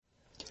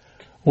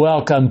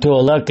Welcome to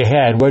A Look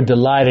Ahead. We're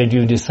delighted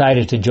you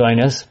decided to join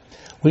us.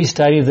 We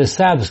study the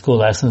Sabbath School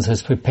lessons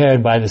as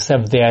prepared by the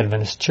Seventh-day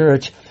Adventist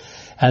Church,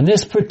 and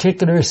this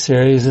particular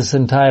series is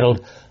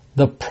entitled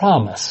The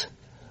Promise,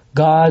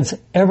 God's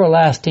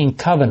Everlasting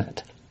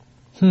Covenant.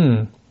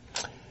 And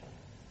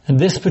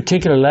this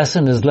particular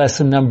lesson is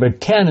lesson number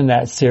 10 in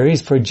that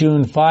series for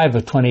June 5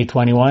 of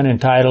 2021,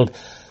 entitled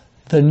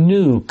The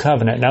New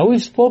Covenant. Now,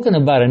 we've spoken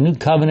about a new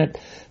covenant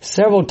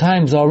several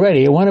times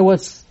already. I wonder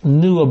what's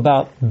new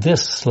about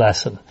this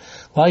lesson.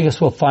 Well, I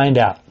guess we'll find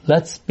out.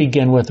 Let's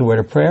begin with a word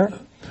of prayer.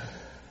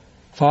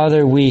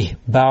 Father, we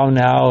bow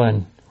now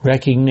in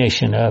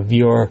recognition of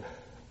your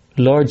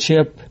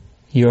lordship,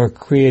 your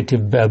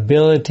creative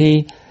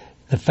ability,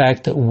 the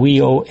fact that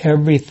we owe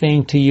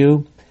everything to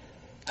you.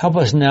 Help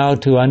us now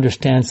to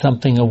understand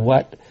something of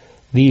what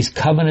these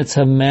covenants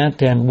have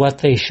meant and what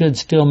they should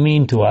still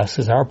mean to us,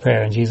 is our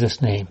prayer in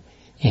Jesus' name.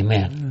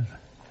 Amen.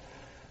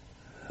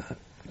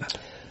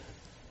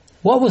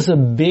 What was the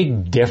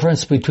big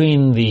difference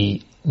between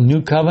the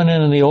New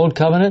Covenant and the Old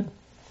Covenant?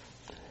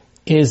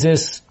 Is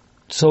this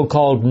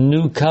so-called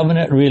New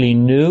Covenant really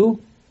new?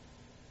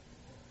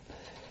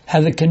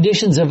 Have the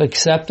conditions of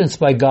acceptance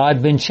by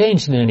God been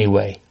changed in any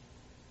way?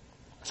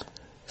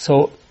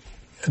 So,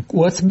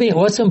 what's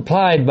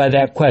implied by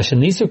that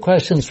question? These are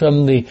questions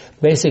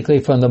basically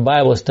from the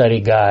Bible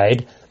study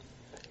guide.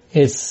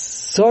 It's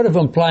sort of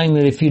implying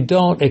that if you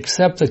don't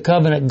accept the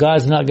covenant,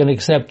 God's not going to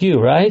accept you,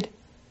 right?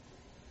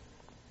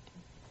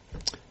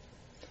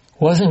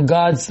 Wasn't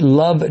God's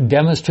love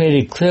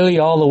demonstrated clearly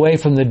all the way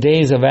from the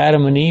days of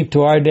Adam and Eve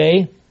to our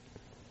day?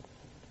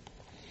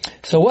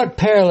 So what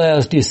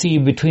parallels do you see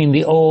between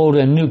the old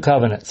and new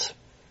covenants?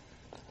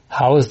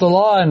 How is the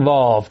law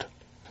involved?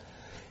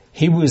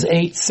 Hebrews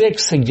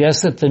 8:6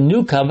 suggests that the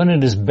new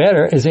covenant is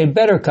a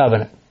better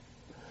covenant.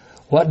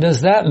 What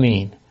does that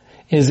mean?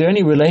 Is there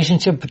any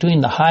relationship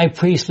between the high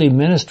priestly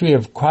ministry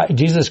of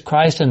Jesus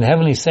Christ in the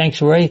heavenly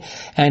sanctuary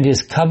and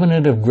his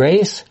covenant of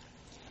grace?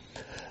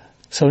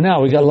 So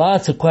now we got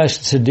lots of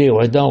questions to deal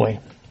with, don't we?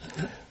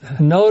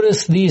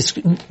 Notice these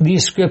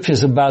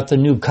scriptures about the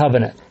new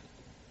covenant.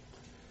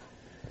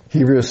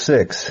 Hebrews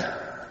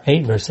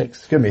 8 verse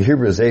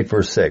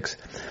 6.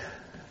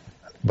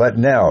 But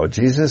now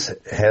Jesus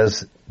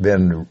has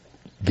been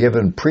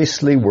given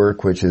priestly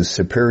work which is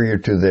superior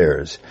to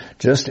theirs,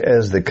 just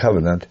as the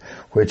covenant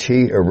which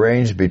he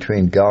arranged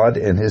between God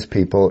and his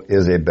people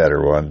is a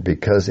better one,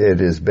 because it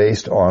is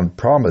based on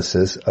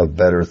promises of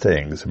better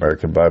things.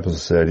 American Bible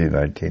Society,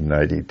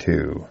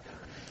 1992.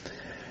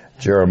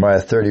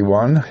 Jeremiah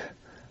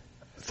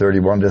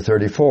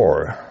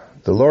 31:31-34.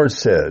 The Lord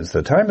says,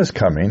 the time is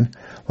coming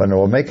when I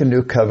will make a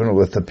new covenant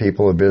with the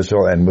people of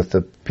Israel and with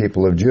the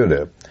people of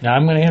Judah. Now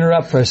I'm going to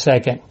interrupt for a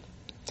second.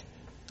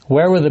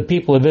 Where were the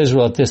people of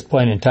Israel at this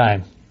point in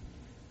time?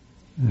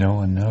 No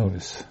one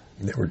knows.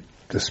 They were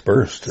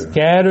dispersed.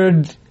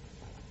 Scattered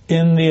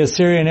in the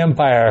Assyrian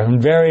Empire,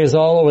 and various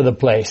all over the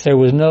place. There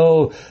was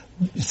no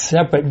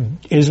separate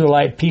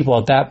Israelite people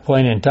at that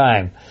point in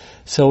time.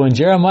 So when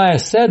Jeremiah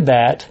said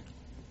that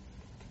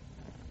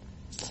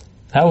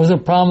was a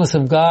promise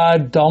of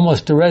God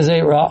almost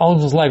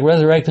like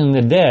resurrecting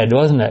the dead,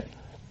 wasn't it?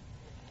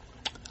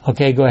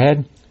 Okay, go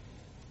ahead.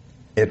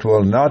 It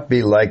will not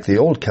be like the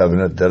old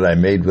covenant that I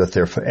made with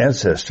their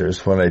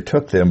ancestors when I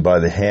took them by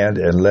the hand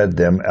and led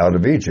them out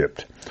of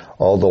Egypt.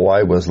 Although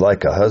I was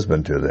like a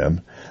husband to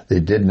them,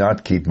 they did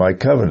not keep my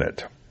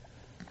covenant.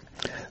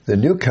 The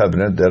new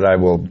covenant that I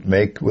will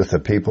make with the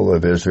people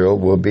of Israel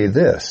will be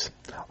this.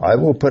 I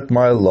will put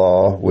my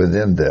law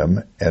within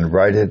them and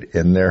write it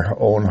in their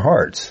own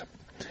hearts.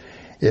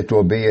 It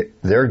will be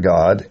their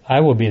God. I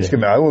will be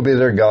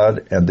their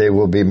God, and they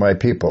will be my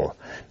people.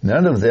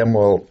 None of them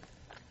will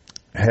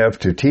have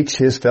to teach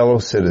his fellow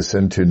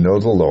citizen to know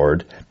the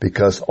Lord,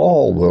 because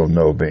all will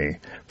know me,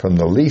 from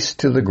the least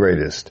to the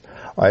greatest.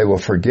 I will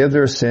forgive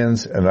their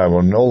sins, and I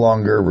will no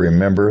longer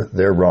remember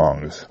their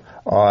wrongs.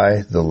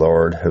 I, the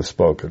Lord, have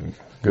spoken.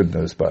 Good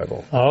News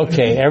Bible.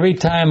 Okay, every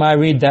time I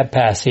read that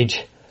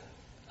passage,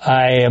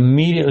 I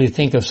immediately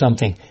think of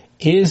something.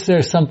 Is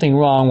there something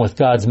wrong with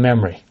God's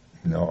memory?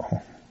 No.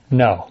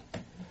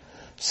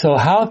 So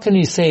how can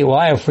he say, well,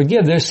 I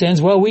forgive their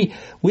sins? Well, we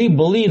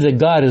believe that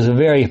God is a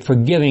very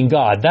forgiving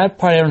God. That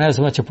part I don't have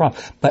so much a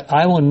problem. But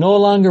I will no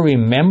longer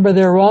remember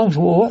their wrongs?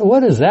 Well,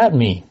 what does that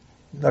mean?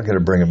 I'm not going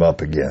to bring them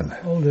up again.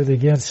 Hold it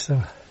against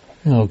them.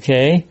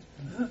 Okay.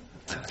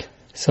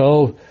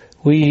 So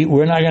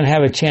we're not going to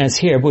have a chance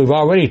here, but we've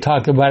already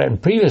talked about it in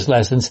previous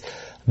lessons.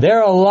 There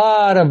are a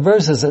lot of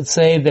verses that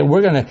say that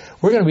we're going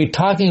to be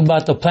talking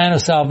about the plan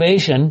of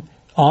salvation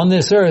on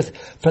this earth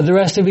for the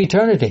rest of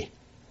eternity.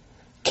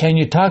 Can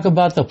you talk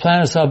about the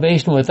plan of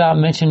salvation without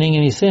mentioning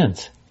any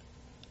sins?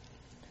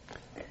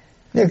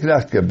 You're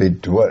not going to be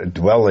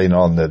dwelling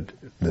on the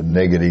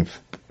negative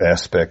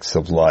aspects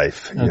of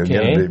life. Okay. You're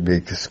going to be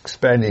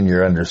expanding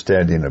your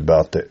understanding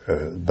about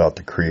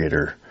the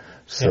Creator.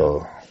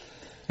 So, yeah.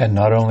 And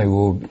not only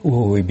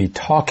will we be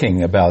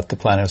talking about the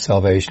plan of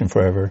salvation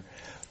forever,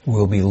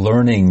 we'll be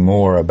learning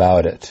more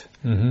about it,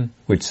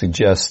 which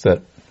suggests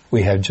that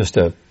We have just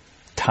a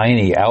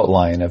tiny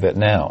outline of it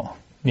now.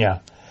 Yeah.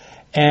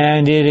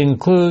 And it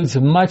includes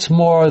much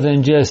more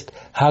than just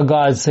how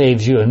God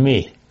saves you and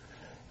me.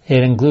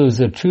 It includes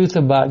the truth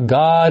about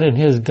God and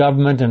His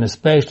government, and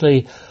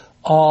especially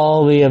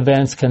all the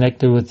events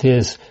connected with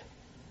His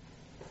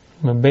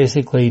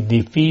basically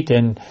defeat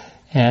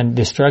and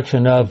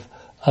destruction of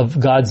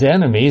God's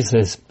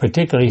enemies,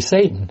 particularly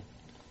Satan.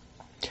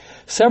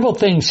 Several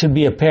things should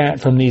be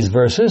apparent from these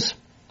verses.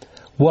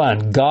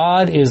 One,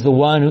 God is the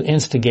one who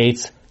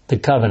instigates the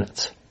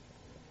covenants.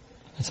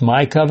 It's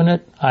my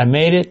covenant, I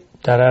made it,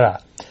 da-da-da.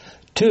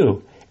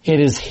 Two, it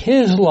is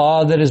His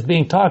law that is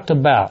being talked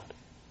about.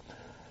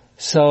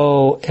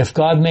 So, if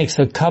God makes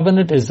a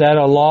covenant, is that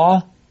a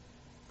law?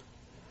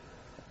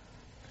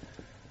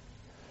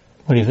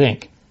 What do you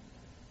think?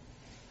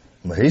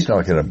 Well, He's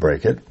not going to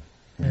break it.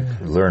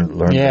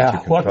 Learn. Yeah.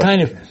 What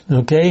kind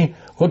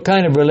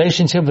of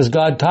relationship is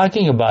God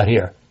talking about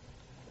here?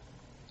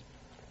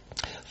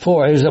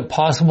 4, is it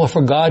possible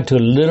for God to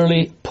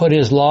literally put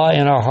His law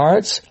in our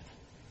hearts?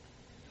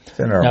 It's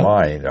in our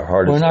mind. Our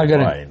heart is our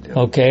mind.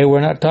 Okay,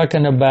 we're not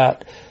talking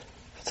about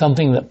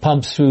something that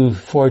pumps through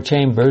 4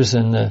 chambers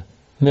in the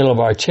middle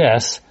of our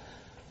chest.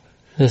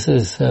 This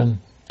is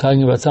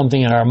talking about something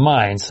in our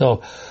mind.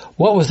 So,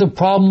 what was the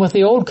problem with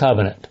the Old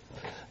Covenant?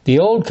 The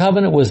Old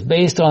Covenant was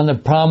based on the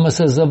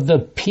promises of the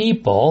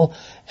people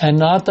and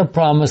not the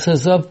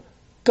promises of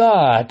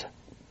God.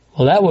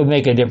 Well, that would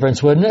make a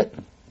difference, wouldn't it?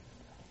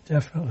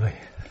 Definitely.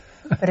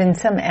 But in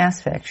some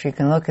aspects, you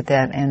can look at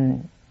that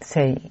and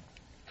say,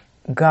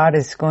 God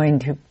is going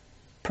to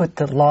put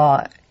the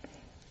law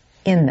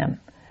in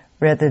them,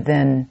 rather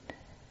than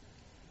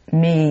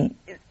me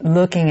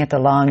looking at the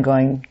law and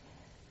going,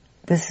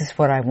 this is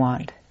what I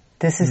want.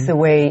 This is the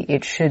way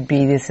it should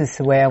be. This is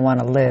the way I want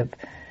to live.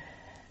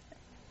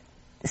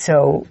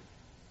 So,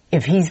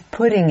 if He's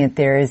putting it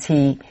there, is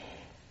He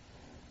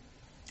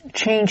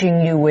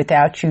changing you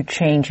without you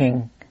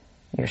changing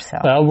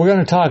yourself? Well, we're going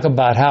to talk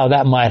about how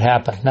that might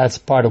happen. That's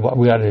part of what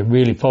we got to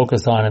really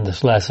focus on in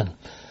this lesson.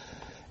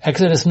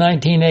 Exodus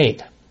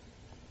 19:8.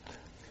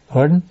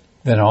 Gordon?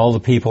 Then all the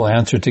people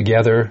answered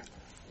together,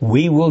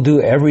 "We will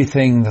do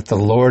everything that the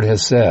Lord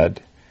has said."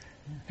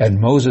 And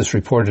Moses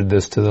reported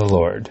this to the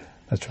Lord.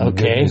 That's from the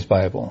Good News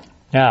Bible.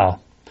 Now,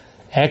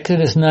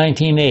 Exodus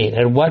 19:8.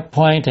 At what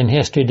point in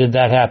history did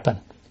that happen?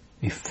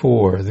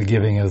 Before the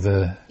giving of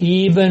the...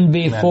 Even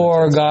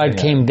before God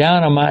came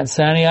down on Mount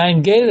Sinai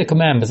and gave the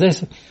commandments. They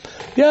said,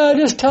 yeah,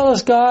 just tell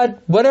us, God,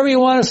 whatever you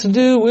want us to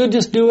do, we'll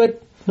just do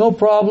it. No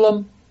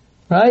problem.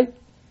 Right?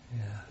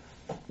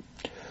 Yeah.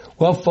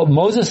 Well,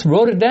 Moses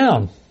wrote it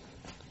down.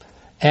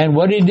 And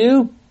what did he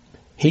do?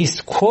 He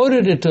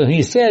quoted it to him.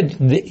 He said,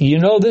 you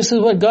know, this is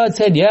what God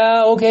said.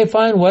 Yeah, okay,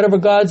 fine. Whatever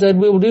God said,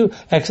 we will do.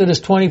 Exodus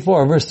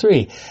 24, verse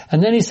 3.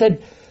 And then he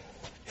said,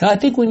 I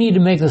think we need to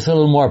make this a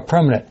little more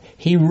permanent.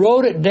 He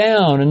wrote it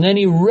down and then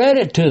he read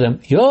it to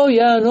them. Oh,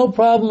 yeah, no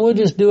problem. We'll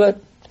just do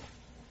it.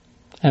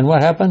 And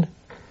what happened?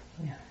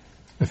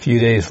 A few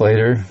days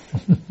later.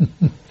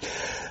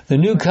 The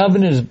new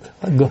covenant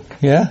is,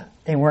 yeah?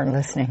 They weren't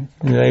listening.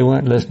 They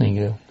weren't listening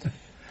to you.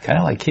 Kind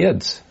of like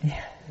kids.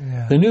 Yeah.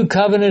 Yeah. The new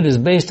covenant is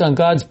based on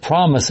God's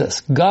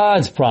promises.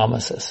 God's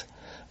promises.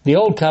 The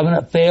old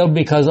covenant failed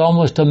because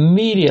almost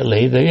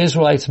immediately the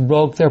Israelites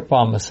broke their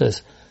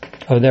promises,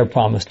 or their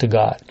promise to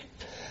God.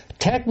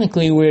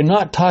 Technically, we're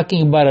not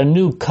talking about a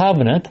new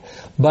covenant,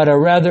 but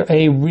rather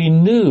a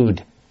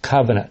renewed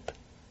covenant.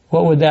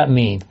 What would that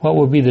mean? What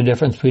would be the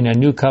difference between a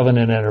new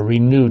covenant and a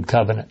renewed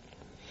covenant?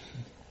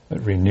 A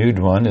renewed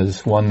one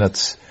is one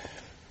that's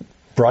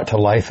brought to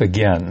life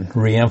again,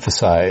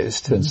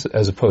 re-emphasized,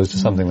 as opposed to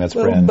something that's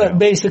brand new. But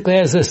basically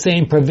has the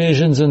same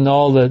provisions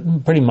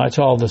and pretty much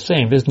all the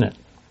same, isn't it?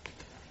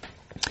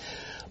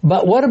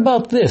 But what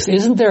about this?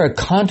 Isn't there a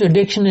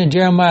contradiction in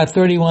Jeremiah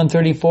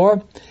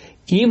 31:34?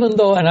 Even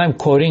though, and I'm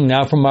quoting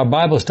now from our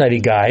Bible study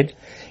guide,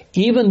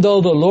 even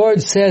though the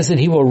Lord says that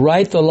He will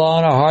write the law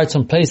in our hearts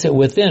and place it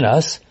within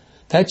us,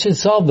 that should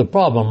solve the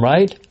problem,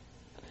 right?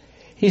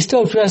 He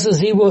still stresses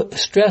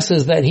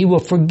that He will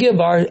forgive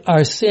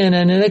our sin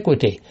and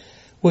iniquity,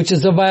 which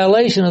is a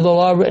violation of the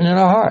law written in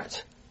our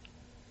hearts.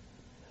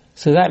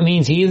 So that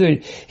means He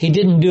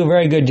didn't do a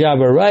very good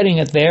job of writing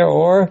it there,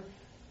 or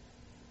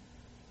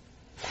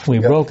we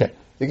broke it.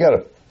 You got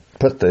to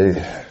put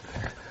the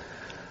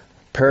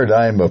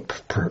paradigm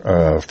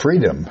of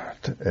freedom.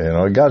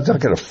 God's not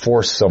going to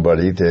force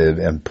somebody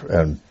to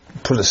and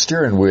put a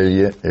steering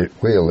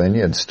wheel in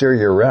you and steer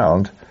you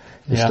around.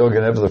 You're still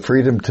going to have the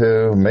freedom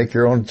to make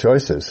your own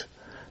choices.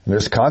 And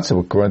there's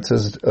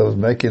consequences of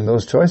making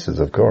those choices,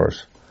 of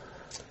course.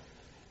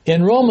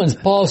 In Romans,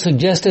 Paul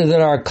suggested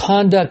that our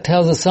conduct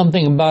tells us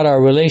something about our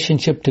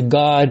relationship to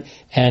God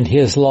and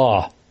His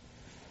law.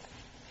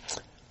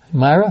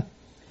 Myra?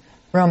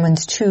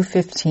 Romans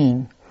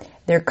 2:15.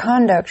 Their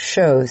conduct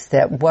shows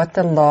that what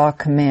the law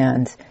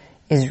commands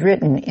is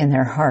written in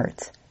their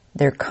hearts.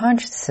 Their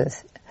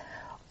consciences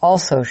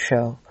also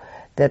show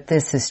that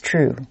this is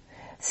true,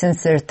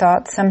 since their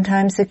thoughts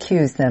sometimes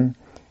accuse them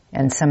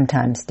and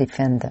sometimes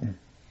defend them.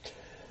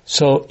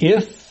 So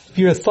if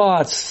your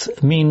thoughts,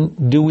 I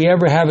mean, do we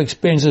ever have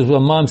experiences where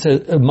Mom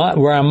says,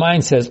 where our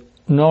mind says,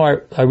 no,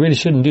 I really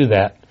shouldn't do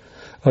that?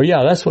 Or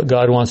yeah, that's what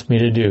God wants me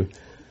to do.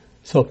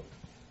 So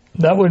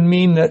that would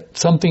mean that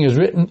something is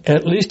written,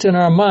 at least in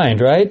our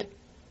mind, right?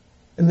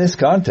 In this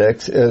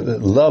context,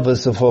 love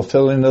is the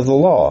fulfilling of the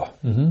law,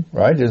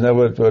 right? Isn't that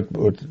what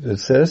it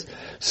says?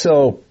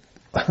 So,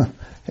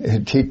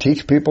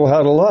 teach people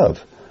how to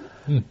love.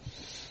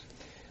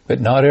 But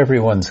not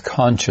everyone's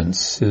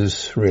conscience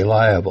is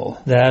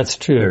reliable. That's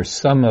true. There's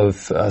some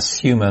of us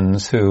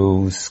humans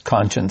whose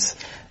conscience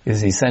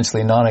is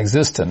essentially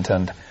non-existent,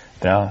 and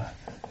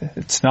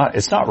it's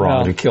not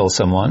wrong to kill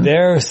someone.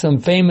 There are some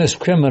famous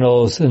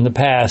criminals in the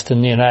past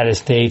in the United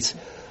States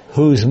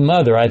whose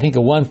mother, I think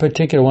of one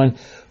particular one,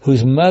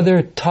 whose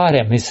mother taught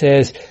him. He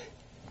says,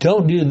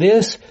 don't do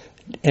this.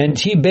 And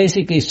she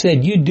basically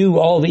said, you do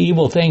all the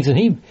evil things.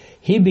 And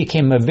he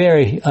became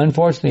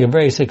unfortunately, a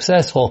very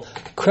successful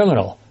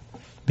criminal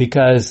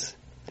because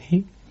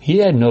he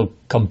had no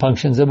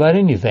compunctions about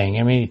anything.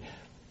 I mean,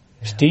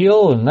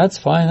 steal and that's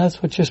fine.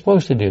 That's what you're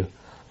supposed to do.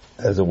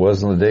 As it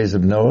was in the days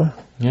of Noah.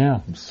 Yeah.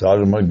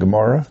 Sodom and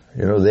Gomorrah.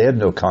 They had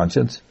no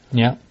conscience.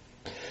 Yeah.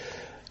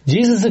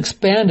 Jesus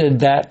expanded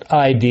that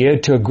idea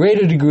to a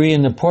greater degree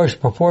in the portion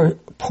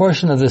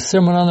of the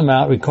Sermon on the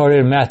Mount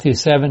recorded in Matthew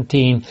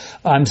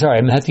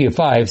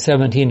 5,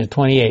 17 to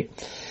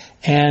 28.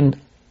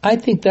 And I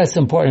think that's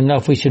important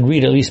enough we should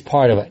read at least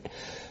part of it.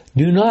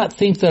 Do not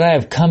think that I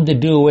have come to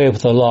do away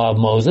with the law of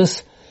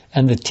Moses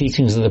and the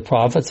teachings of the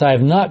prophets. I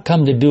have not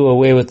come to do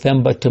away with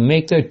them, but to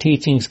make their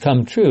teachings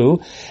come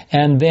true.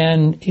 And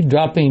then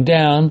dropping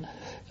down,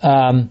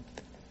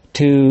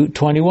 to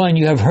 21,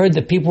 you have heard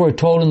that people were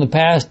told in the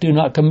past, do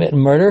not commit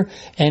murder.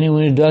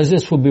 Anyone who does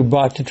this will be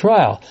brought to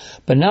trial.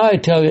 But now I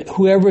tell you,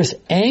 whoever is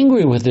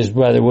angry with his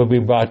brother will be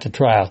brought to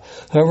trial.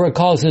 Whoever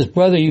calls his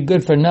brother you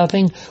good for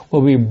nothing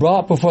will be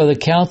brought before the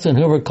council, and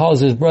whoever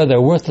calls his brother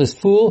a worthless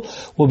fool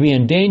will be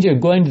in danger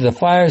of going to the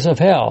fires of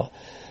hell.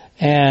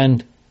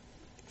 And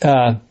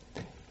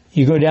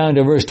you go down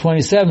to verse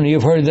 27,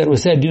 you've heard that it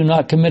was said, do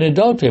not commit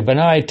adultery. But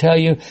now I tell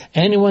you,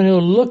 anyone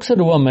who looks at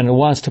a woman and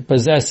wants to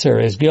possess her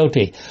is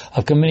guilty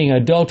of committing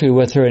adultery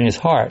with her in his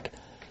heart.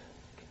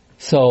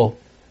 So,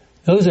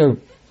 those are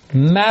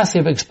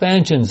massive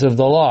expansions of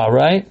the law,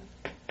 right?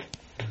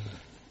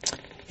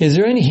 Is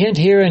there any hint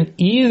here in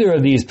either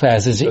of these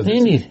passages? So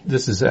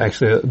this is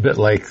actually a bit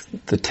like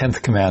the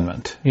 10th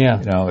commandment.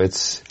 Yeah.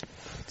 It's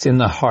in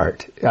the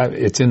heart.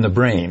 It's in the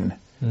brain.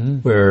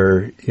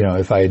 Where,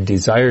 if I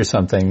desire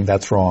something,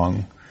 that's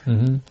wrong,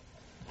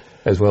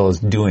 as well as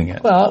doing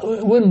it. Well,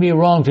 it wouldn't be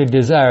wrong to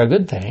desire a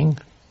good thing.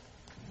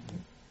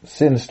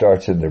 Sin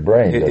starts in the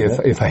brain,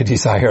 doesn't it? If I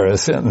desire a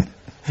sin.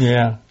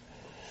 Yeah.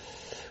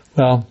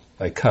 Well.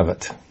 I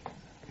covet.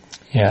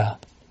 Yeah.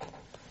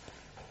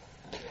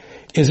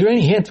 Is there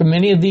any hint from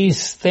any of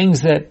these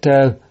things that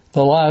the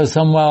law has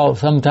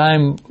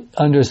sometime,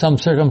 under some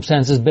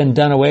circumstances, been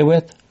done away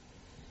with?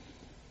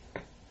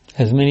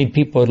 As many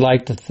people would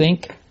like to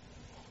think.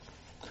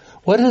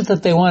 What is it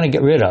that they want to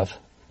get rid of?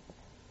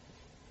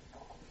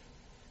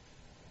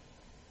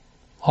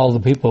 All the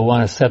people who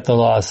want to set the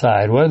law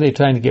aside. What are they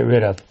trying to get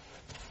rid of?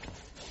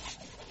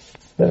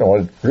 They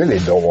really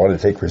don't want to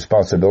take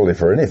responsibility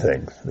for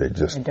anything. They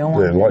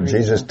want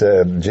Jesus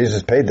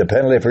paid the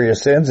penalty for your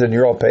sins and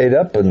you're all paid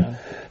up and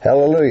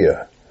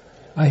hallelujah.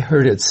 I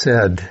heard it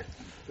said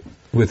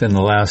within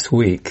the last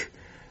week,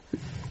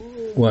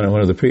 one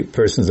of the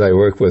persons I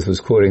work with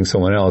was quoting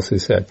someone else who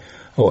said,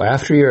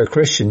 after you're a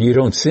Christian, you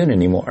don't sin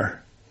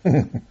anymore.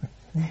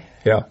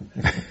 Yeah.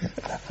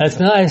 That's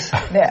nice.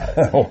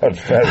 Yeah.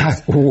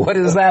 What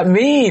does that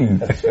mean?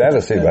 That's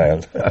fantasy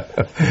land.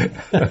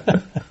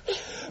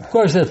 Of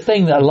course, the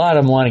thing that a lot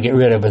of them want to get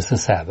rid of is the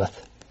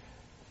Sabbath.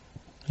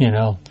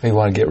 They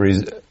want to get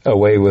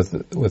away with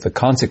the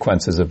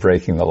consequences of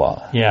breaking the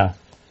law. Yeah.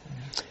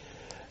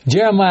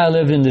 Jeremiah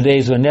lived in the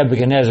days when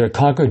Nebuchadnezzar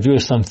conquered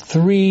Jerusalem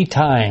 3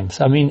 times.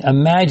 I mean,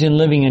 imagine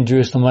living in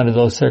Jerusalem under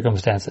those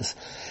circumstances.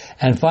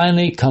 And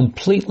finally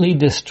completely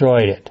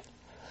destroyed it.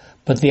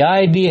 But the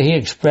idea he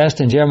expressed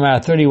in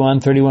Jeremiah 31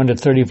 to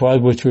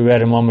 34, which we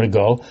read a moment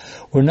ago,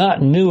 were not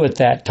new at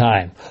that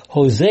time.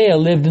 Hosea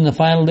lived in the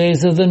final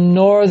days of the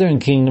northern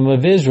kingdom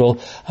of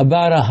Israel,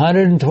 about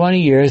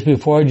 120 years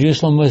before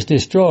Jerusalem was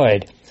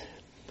destroyed.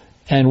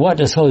 And what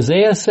does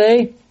Hosea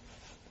say?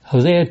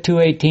 Hosea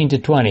 2:18 to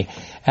 20.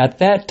 At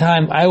that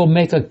time I will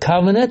make a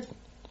covenant.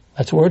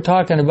 That's what we're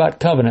talking about,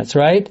 covenants,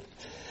 right?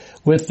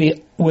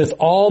 With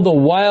all the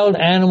wild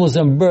animals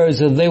and birds,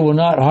 that they will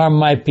not harm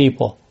my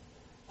people.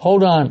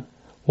 Hold on.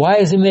 Why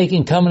is he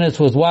making covenants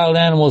with wild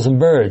animals and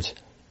birds?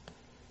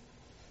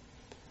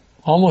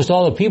 Almost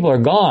all the people are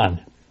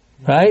gone,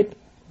 right?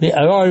 They've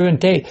already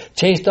been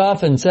chased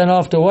off and sent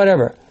off to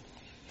whatever.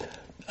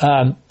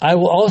 I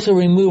will also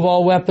remove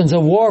all weapons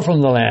of war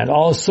from the land.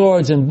 All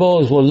swords and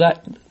bows will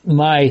let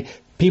my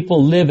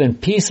people live in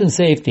peace and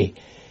safety.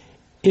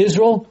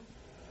 Israel,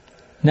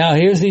 now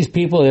here's these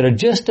people that are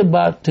just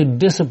about to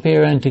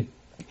disappear into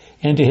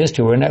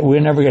history. We're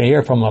never going to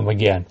hear from them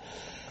again.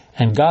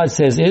 And God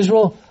says,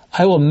 Israel,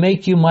 I will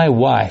make you my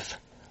wife.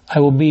 I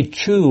will be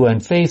true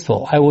and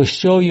faithful. I will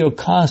show you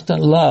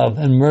constant love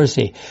and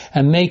mercy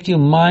and make you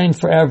mine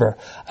forever.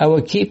 I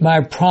will keep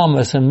my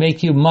promise and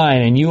make you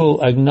mine, and you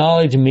will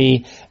acknowledge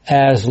me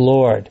as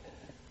Lord.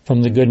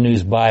 From the Good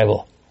News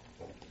Bible.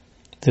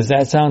 Does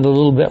that sound a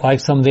little bit like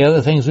some of the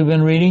other things we've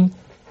been reading?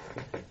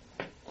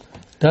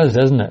 It does,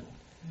 doesn't it?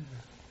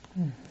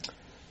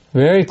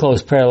 Very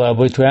close parallel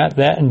between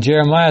that and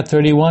Jeremiah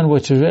 31,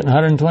 which was written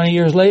 120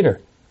 years later.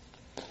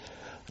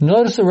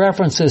 Notice the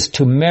references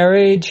to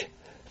marriage,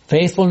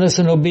 faithfulness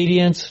and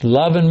obedience,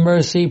 love and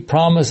mercy,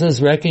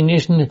 promises,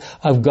 recognition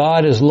of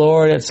God as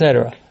Lord,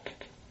 etc.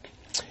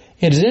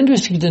 It is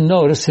interesting to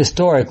notice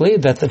historically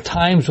that the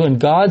times when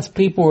God's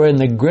people were in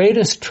the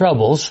greatest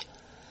troubles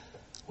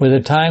were the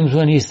times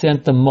when He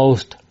sent the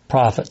most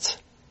prophets.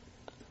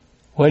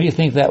 What do you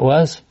think that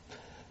was?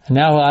 And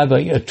now I have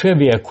a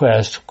trivia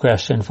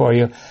question for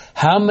you.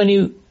 How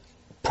many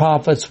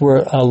prophets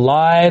were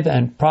alive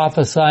and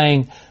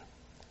prophesying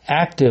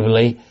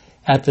actively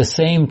at the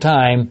same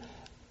time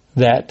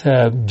that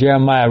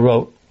Jeremiah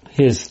wrote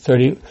his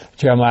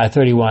Jeremiah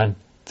 31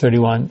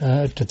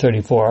 to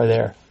 34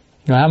 there?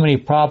 You know how many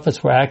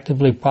prophets were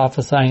actively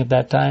prophesying at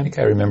that time? I think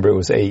I remember it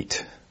was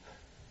 8.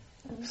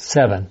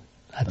 7,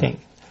 I think.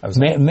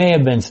 May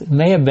have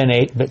been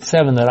 8, but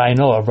 7 that I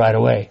know of right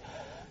away.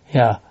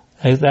 Yeah.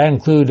 That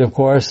included, of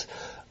course,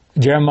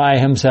 Jeremiah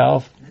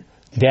himself,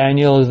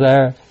 Daniel was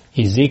there,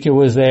 Ezekiel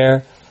was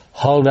there,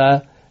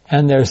 Huldah,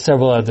 and there are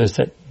several others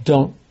that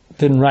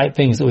didn't write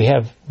things that we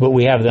have, but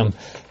we have them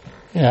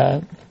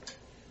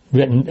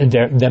written,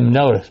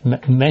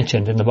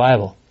 mentioned in the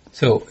Bible.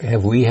 So,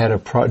 have we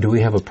had do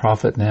we have a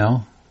prophet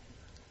now?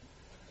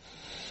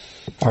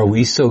 Are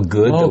we so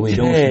good that we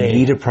don't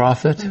need a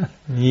prophet?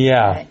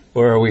 Yeah.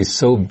 Or are we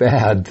so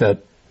bad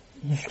that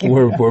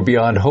we're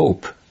beyond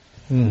hope?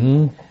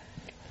 Mm-hmm.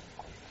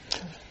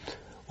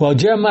 Well,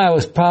 Jeremiah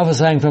was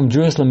prophesying from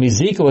Jerusalem.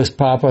 Ezekiel was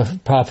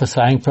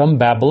prophesying from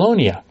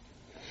Babylonia,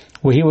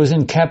 where he was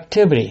in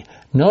captivity.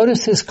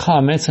 Notice his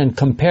comments and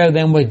compare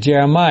them with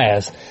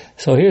Jeremiah's.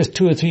 So here's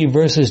 2 or 3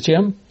 verses,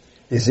 Jim.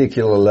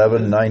 Ezekiel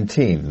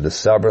 11:19. The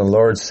sovereign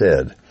Lord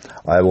said,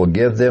 I will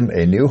give them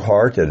a new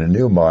heart and a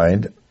new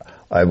mind.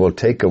 I will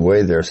take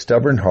away their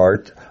stubborn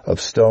heart of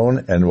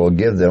stone and will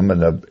give them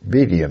an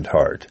obedient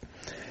heart.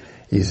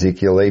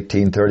 Ezekiel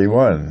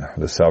 18:31.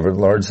 The sovereign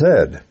Lord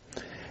said,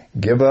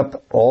 give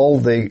up all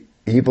the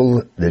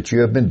evil that you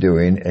have been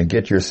doing and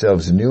get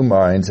yourselves new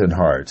minds and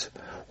hearts.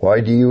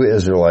 Why do you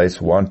Israelites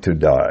want to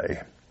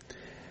die?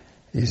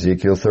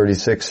 Ezekiel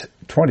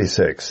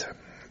 36:26.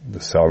 The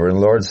sovereign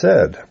Lord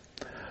said,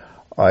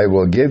 I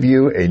will give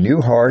you a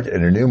new heart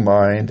and a new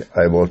mind.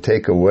 I will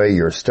take away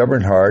your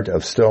stubborn heart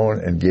of stone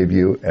and give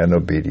you an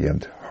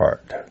obedient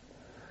heart.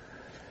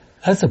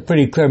 That's a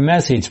pretty clear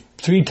message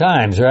 3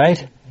 times, right?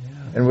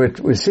 Yeah. And when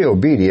we say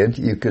obedient,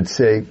 you could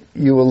say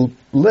you will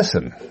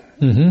listen.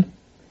 Mm-hmm.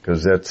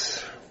 Because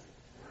that's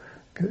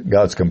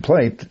God's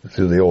complaint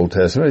through the Old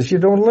Testament is you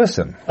don't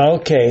listen.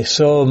 Okay,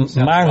 so Sounds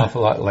an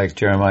awful lot like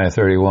Jeremiah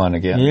 31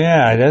 again.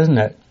 Yeah, doesn't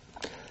it?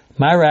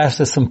 Myra asked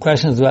us some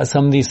questions about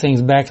some of these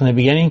things back in the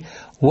beginning.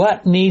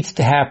 What needs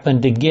to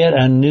happen to get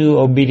a new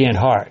obedient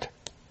heart?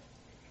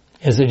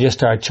 Is it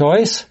just our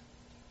choice?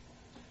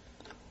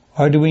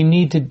 Or do we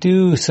need to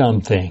do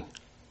something?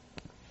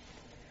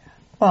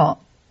 Well,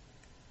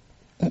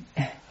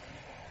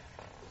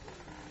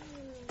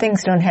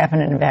 things don't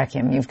happen in a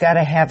vacuum. You've got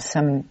to have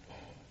some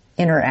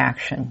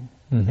interaction.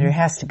 Mm-hmm. There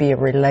has to be a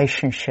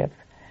relationship.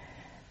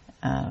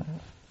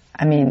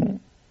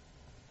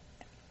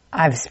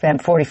 I've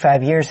spent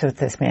 45 years with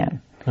this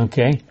man.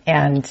 Okay.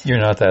 And you're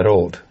not that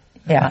old.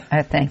 Yeah,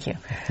 thank you.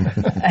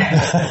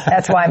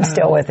 That's why I'm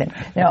still with him.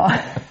 No.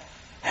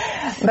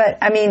 But,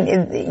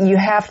 you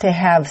have to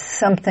have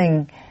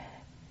something.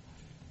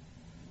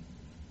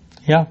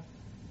 Yeah.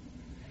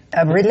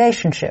 A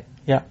relationship.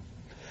 Yeah.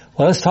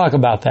 Well, let's talk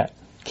about that.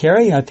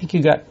 Carrie, I think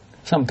you got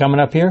something coming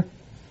up here.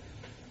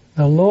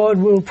 The Lord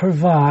will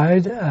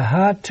provide a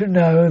heart to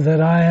know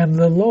that I am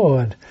the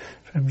Lord.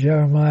 From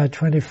Jeremiah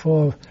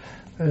 24,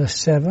 verse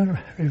 7,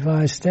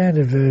 Revised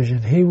Standard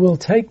Version. He will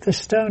take the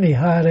stony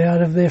heart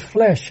out of their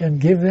flesh and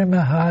give them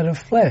a heart of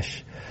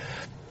flesh.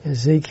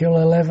 Ezekiel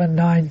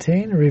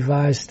 11:19,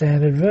 Revised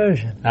Standard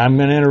Version. I'm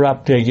going to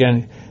interrupt you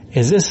again.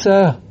 Is this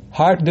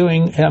heart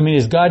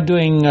is God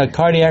doing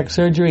cardiac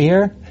surgery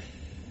here?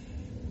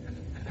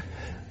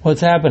 What's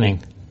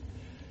happening?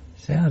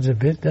 Sounds a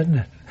bit, doesn't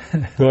it?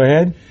 Go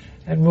ahead.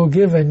 And will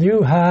give a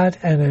new heart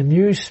and a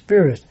new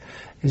spirit.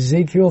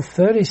 Ezekiel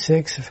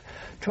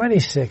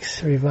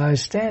 36:26,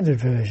 Revised Standard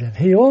Version.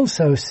 He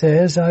also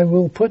says, I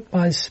will put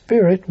my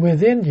spirit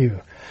within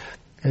you.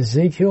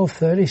 Ezekiel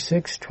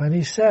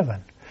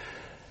 36:27.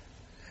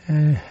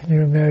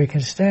 New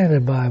American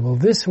Standard Bible.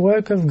 This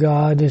work of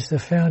God is the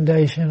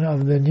foundation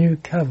of the new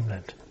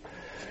covenant.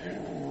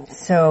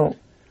 So,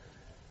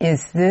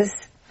 is this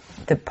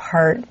the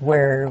part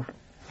where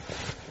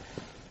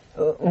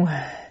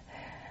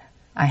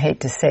I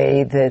hate to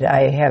say that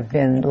I have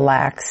been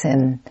lax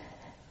in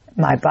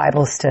my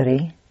Bible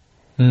study,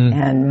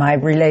 and my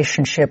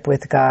relationship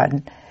with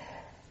God.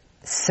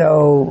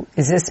 So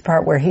is this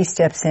part where he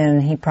steps in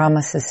and he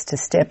promises to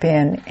step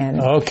in and...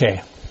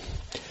 Okay.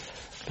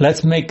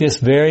 Let's make this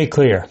very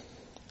clear.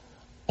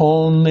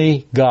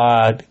 Only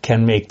God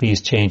can make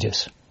these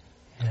changes.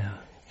 Yeah.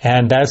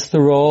 And that's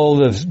the role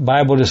the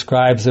Bible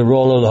describes, the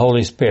role of the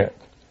Holy Spirit.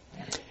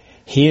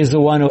 He is the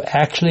one who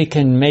actually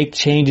can make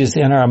changes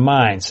in our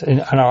minds, in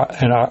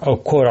our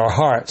quote, our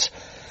hearts.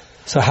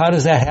 So how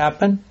does that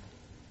happen?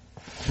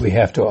 We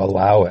have to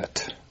allow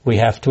it. We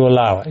have to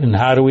allow it. And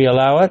how do we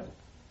allow it?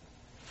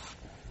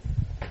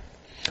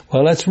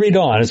 Well, let's read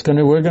on.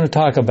 We're going to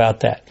talk about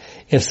that.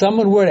 If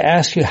someone were to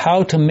ask you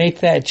how to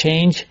make that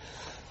change,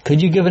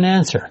 could you give an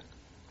answer?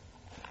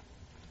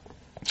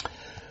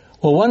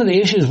 Well, one of the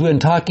issues we've been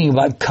talking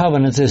about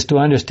covenants is to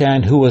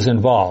understand who was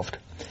involved.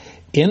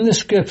 In the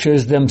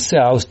scriptures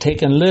themselves,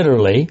 taken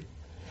literally,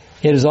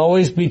 it is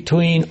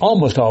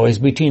almost always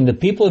between the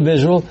people of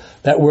Israel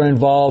that were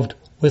involved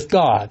with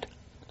God.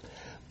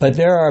 But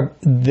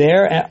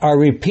there are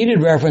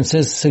repeated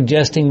references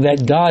suggesting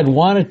that God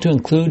wanted to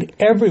include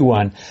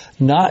everyone,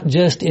 not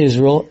just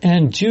Israel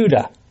and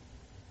Judah.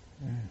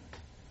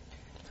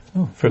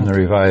 From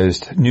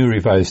the New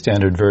Revised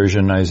Standard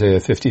Version, Isaiah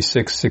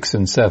 56, 6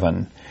 and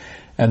 7.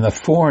 And the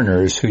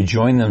foreigners who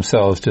join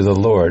themselves to the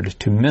Lord,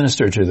 to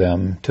minister to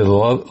them, to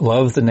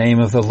love the name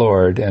of the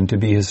Lord, and to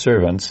be his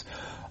servants,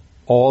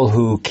 all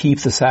who keep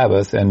the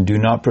Sabbath and do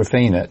not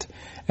profane it,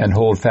 and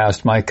hold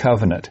fast my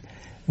covenant,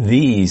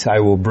 these I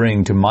will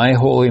bring to my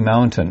holy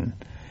mountain,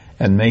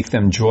 and make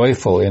them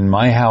joyful in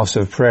my house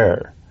of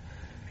prayer.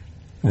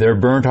 Their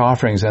burnt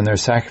offerings and their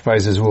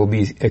sacrifices will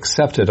be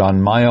accepted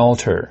on my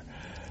altar,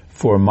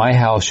 for my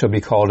house shall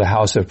be called a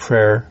house of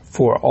prayer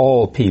for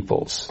all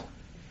peoples.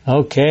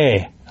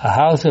 Okay, a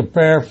house of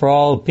prayer for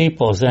all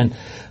peoples. And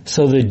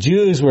so the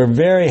Jews were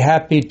very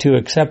happy to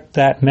accept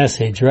that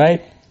message,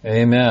 right?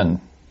 Amen.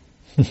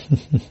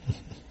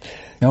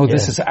 No,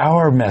 This is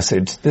our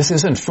message. This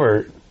isn't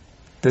for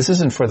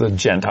the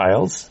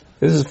Gentiles.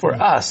 This is for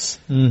us.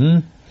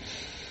 Mm-hmm.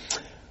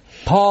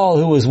 Paul,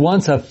 who was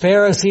once a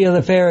Pharisee of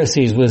the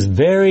Pharisees, was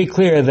very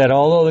clear that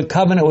although the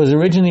covenant was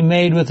originally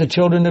made with the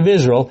children of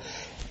Israel,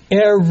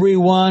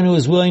 everyone who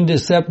is willing to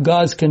accept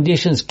God's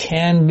conditions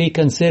can be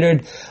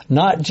considered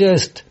not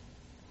just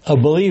a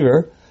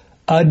believer,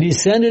 a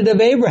descendant of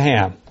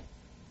Abraham.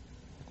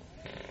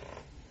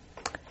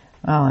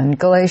 Well, in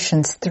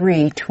Galatians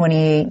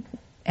 3:28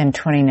 and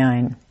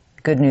 29,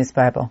 Good News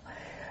Bible.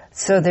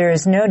 So there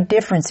is no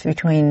difference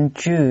between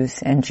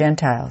Jews and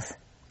Gentiles,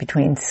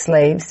 between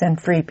slaves and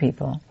free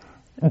people,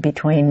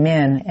 between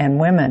men and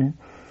women.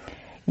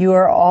 You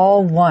are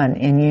all one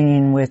in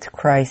union with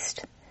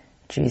Christ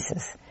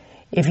Jesus.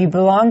 If you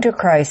belong to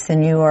Christ,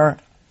 then you are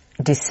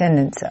the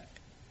descendants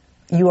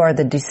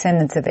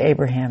of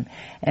Abraham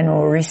and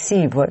will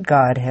receive what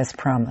God has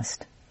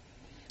promised.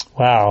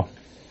 Wow.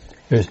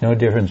 There's no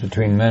difference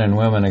between men and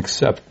women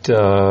except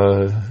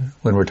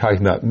when we're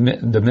talking about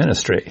the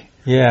ministry.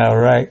 Yeah,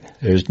 right.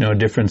 There's no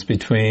difference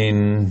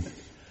between...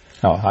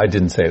 Oh, I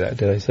didn't say that,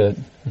 did I say it?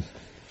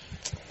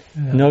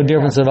 No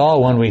difference at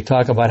all when we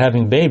talk about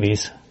having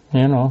babies,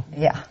 you know.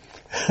 Yeah.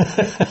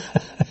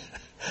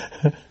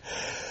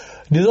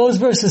 Do those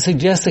verses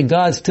suggest that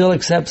God still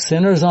accepts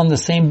sinners on the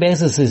same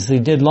basis as he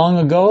did long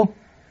ago?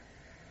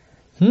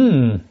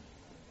 One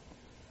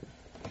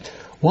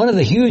of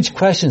the huge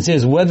questions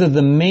is whether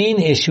the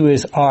main issue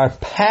is our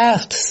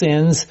past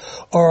sins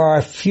or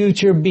our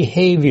future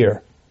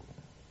behavior.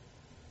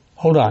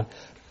 Hold on.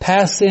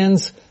 Past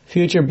sins,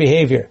 future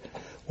behavior.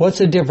 What's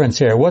the difference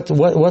here?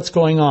 What's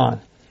going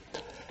on?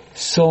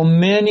 So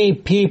many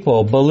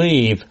people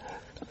believe,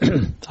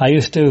 I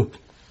used to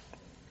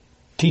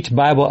teach a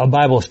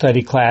Bible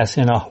study class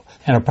in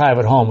a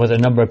private home where a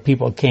number of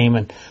people came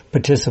and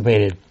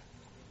participated.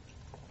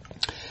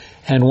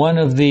 And one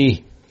of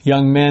the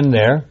young men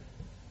there,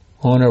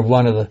 owner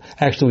of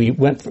actually we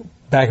went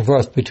back and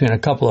forth between a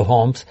couple of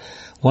homes.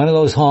 One of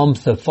those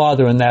homes, the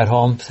father in that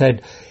home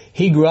said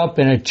he grew up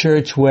in a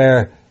church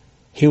where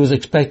he was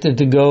expected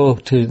to go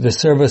to the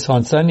service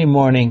on Sunday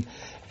morning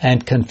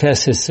and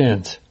confess his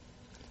sins.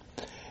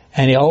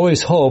 And he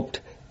always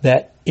hoped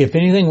that if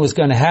anything was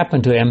going to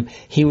happen to him,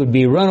 he would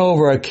be run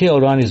over or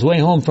killed on his way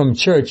home from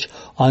church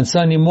on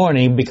Sunday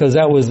morning because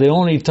that was the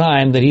only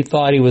time that he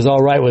thought he was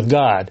all right with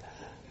God.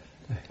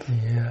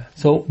 Yeah.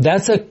 So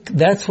that's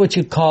what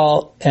you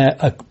call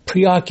a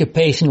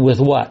preoccupation with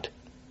what?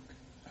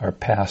 Our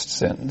past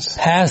sins.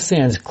 Past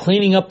sins,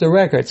 cleaning up the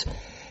records.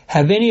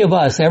 Have any of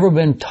us ever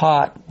been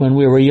taught when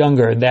we were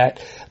younger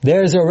that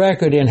there's a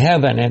record in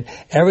heaven and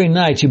every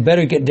night you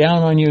better get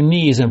down on your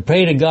knees and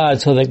pray to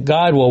God so that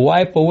God will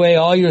wipe away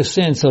all your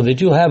sins so that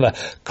you'll have a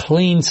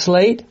clean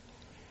slate?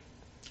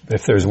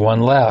 If there's one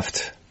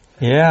left,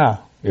 yeah,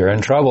 you're in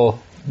trouble.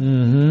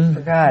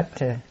 Mm-hmm.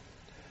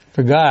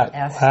 Forgot.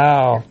 Ask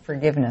Wow.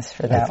 forgiveness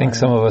for that. I think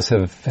some of us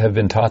have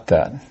been taught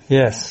that.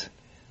 Yes,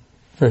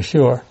 for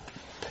sure.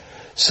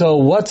 So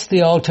what's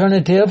the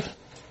alternative?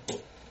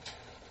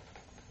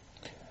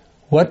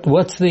 What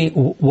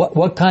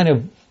kind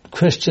of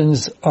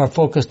Christians are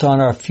focused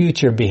on our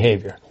future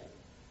behavior.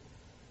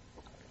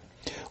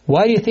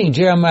 Why do you think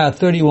Jeremiah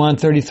 31,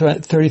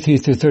 33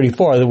 through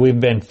 34 that we've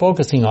been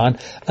focusing on?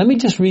 Let me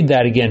just read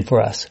that again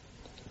for us,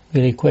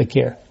 really quick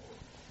here.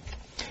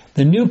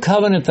 The new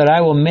covenant that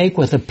I will make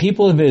with the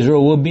people of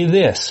Israel will be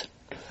this.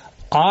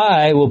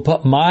 I will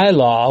put my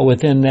law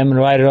within them and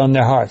write it on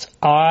their hearts.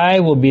 I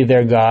will be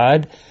their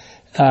God,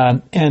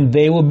 and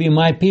they will be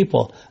my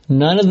people.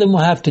 None of them will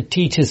have to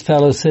teach his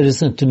fellow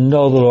citizens to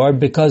know the Lord,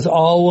 because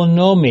all will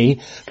know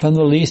me, from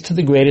the least to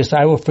the greatest.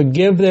 I will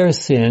forgive their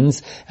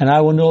sins, and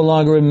I will no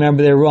longer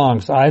remember their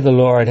wrongs. I, the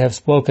Lord, have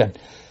spoken.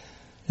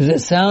 Does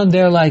it sound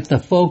there like the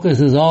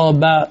focus is all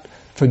about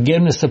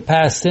forgiveness of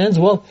past sins?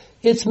 Well,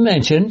 it's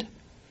mentioned.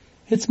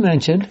 It's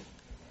mentioned.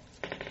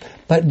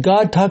 But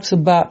God talks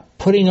about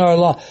putting our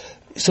law.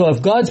 So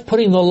if God's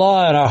putting the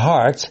law in our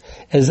hearts,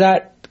 is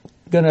that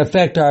going to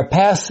affect our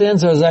past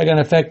sins, or is that going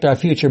to affect our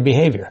future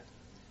behavior?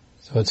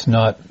 So it's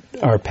not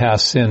our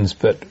past sins,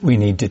 but we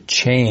need to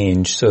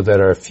change so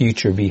that our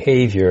future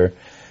behavior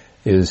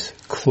is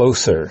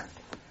closer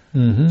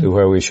to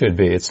where we should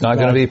be. It's not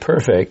going to be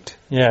perfect.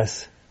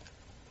 Yes.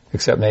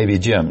 Except maybe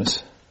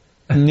Jim's.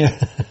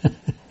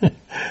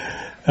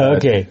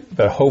 Okay.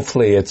 But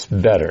hopefully it's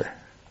better.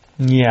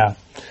 Yeah.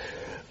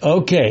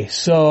 Okay,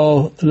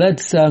 so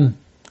let's,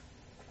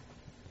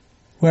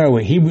 where are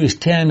we? Hebrews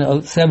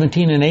 10,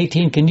 17 and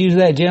 18. Can you do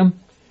that, Jim?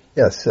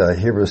 Yes,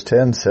 Hebrews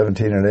 10,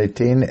 17 and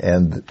 18.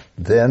 And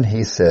then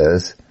he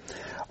says,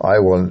 I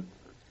will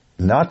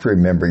not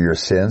remember your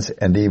sins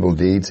and evil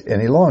deeds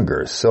any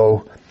longer.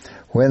 So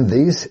when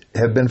these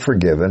have been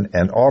forgiven,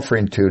 an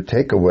offering to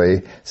take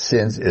away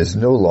sins is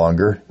no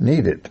longer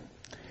needed.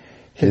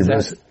 Go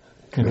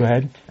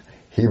ahead.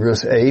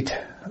 Hebrews 8,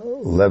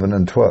 11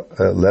 and 12,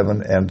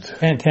 11 and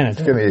 10 and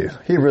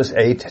 12. Hebrews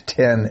 8,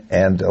 10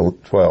 and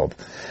 12.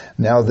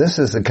 Now this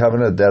is the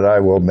covenant that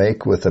I will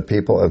make with the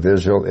people of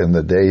Israel in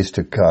the days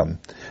to come,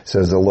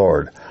 says the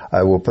Lord.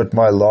 I will put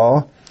my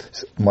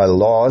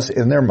laws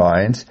in their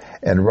minds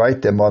and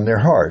write them on their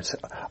hearts.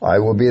 I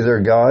will be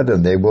their God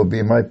and they will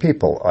be my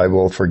people. I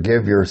will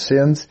forgive your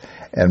sins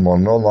and will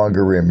no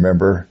longer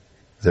remember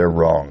their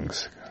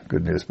wrongs.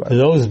 Good news, Bible. Do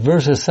those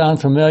verses sound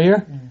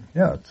familiar?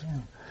 Yeah.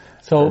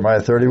 So, Jeremiah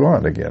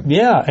 31 again.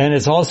 Yeah, and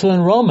it's also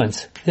in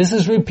Romans. This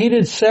is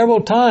repeated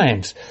several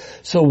times.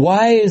 So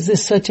why is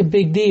this such a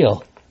big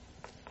deal?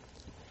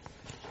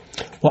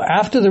 Well,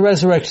 after the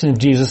resurrection of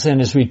Jesus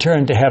and his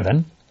return to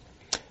heaven,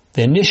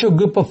 the initial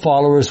group of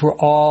followers were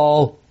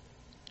all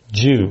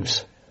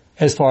Jews,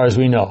 as far as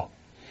we know.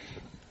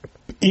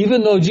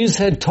 Even though Jesus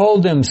had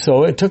told them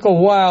so, it took a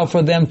while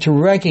for them to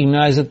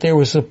recognize that they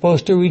were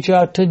supposed to reach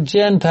out to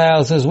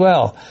Gentiles as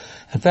well.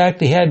 In fact,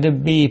 they had to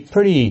be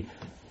pretty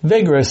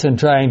vigorous in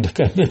trying to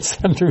convince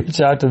them to reach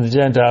out to the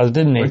Gentiles,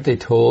 didn't they? Weren't they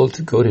told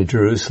to go to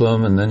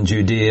Jerusalem and then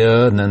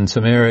Judea and then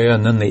Samaria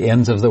and then the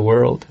ends of the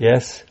world?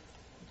 Yes.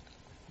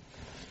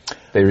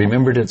 They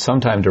remembered it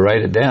sometime to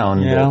write it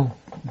down. Yeah.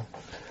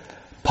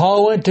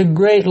 Paul went to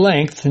great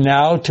length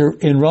now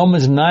in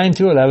Romans 9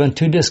 through 11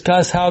 to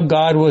discuss how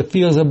God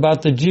feels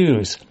about the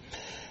Jews.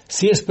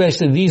 See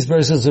especially these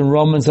verses in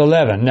Romans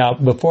 11. Now,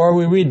 before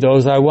we read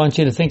those, I want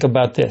you to think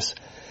about this.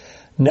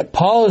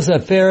 Paul is a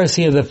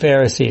Pharisee of the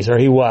Pharisees, or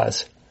he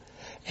was.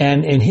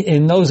 And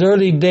in those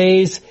early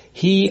days,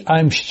 he,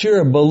 I'm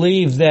sure,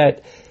 believed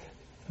that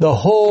the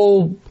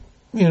whole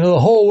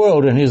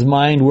world in his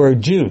mind were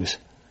Jews.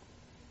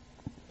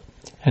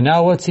 And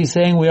now what's he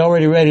saying? We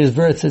already read his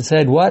verse that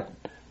said what?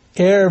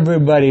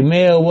 Everybody,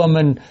 male,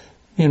 woman,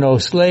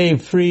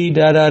 slave, free,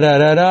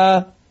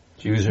 da-da-da-da-da.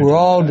 Jews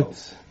or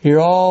Gentiles.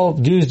 You're all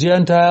Jews,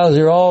 Gentiles,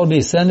 you're all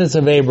descendants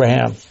of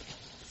Abraham.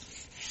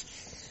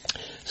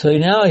 So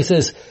now he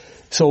says,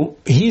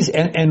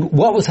 and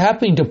what was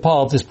happening to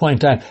Paul at this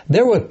point in time?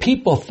 There were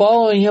people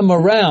following him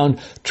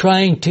around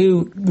trying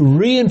to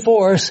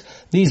reinforce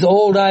these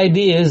old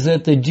ideas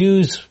that the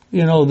Jews,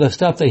 the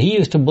stuff that he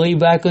used to believe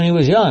back when he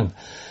was young.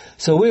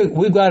 So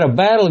we've got a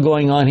battle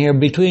going on here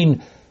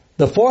between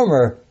the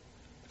former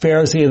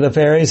Pharisee of the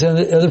Pharisees and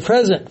the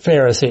present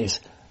Pharisees.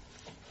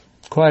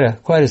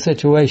 Quite a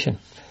situation.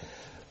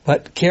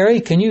 But Carrie,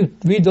 can you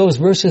read those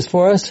verses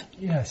for us?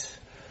 Yes.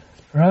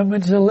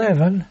 Romans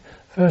 11,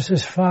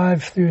 verses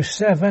 5 through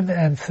 7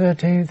 and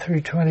 13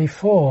 through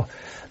 24.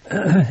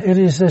 It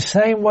is the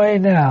same way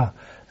now.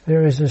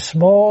 There is a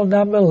small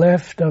number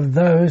left of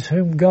those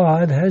whom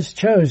God has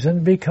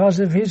chosen because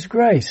of His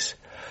grace.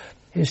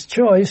 His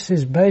choice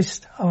is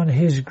based on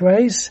His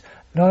grace,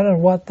 not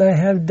on what they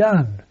have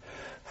done.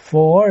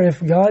 For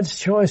if God's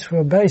choice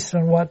were based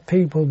on what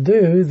people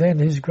do, then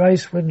His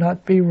grace would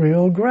not be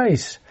real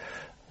grace.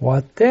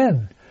 What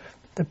then?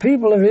 The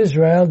people of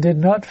Israel did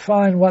not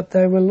find what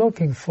they were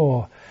looking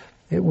for.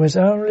 It was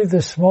only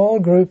the small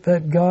group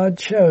that God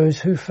chose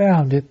who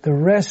found it. The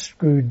rest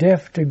grew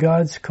deaf to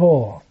God's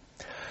call.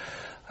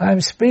 I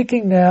am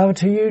speaking now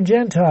to you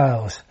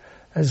Gentiles.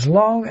 As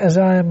long as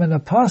I am an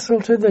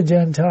apostle to the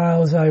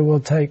Gentiles, I will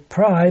take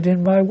pride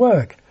in my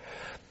work.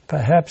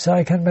 Perhaps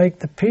I can make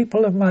the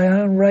people of my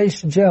own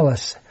race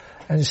jealous,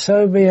 and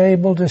so be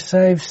able to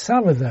save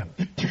some of them.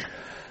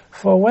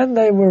 For when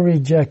they were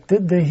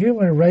rejected, the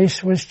human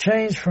race was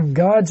changed from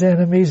God's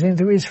enemies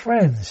into his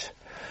friends.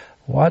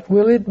 What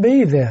will it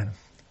be then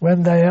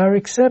when they are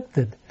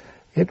accepted?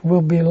 It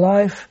will be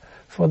life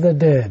for the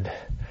dead.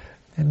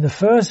 In the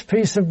first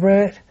piece of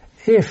bread,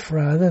 if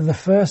the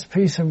first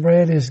piece of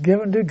bread is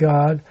given to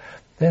God,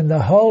 then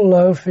the whole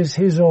loaf is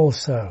his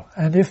also.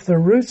 And if the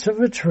roots of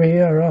a tree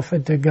are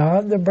offered to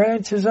God, the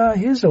branches are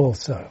his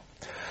also.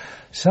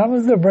 Some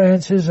of the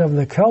branches of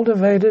the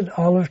cultivated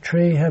olive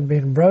tree have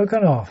been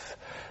broken off,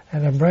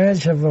 and a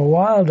branch of a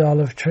wild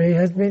olive tree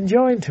has been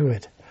joined to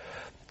it.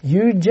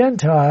 You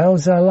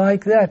Gentiles are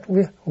like that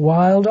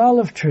wild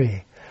olive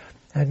tree,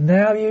 and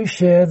now you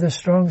share the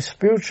strong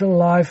spiritual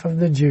life of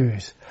the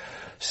Jews.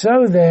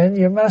 So then,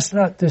 you must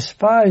not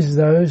despise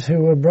those who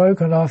were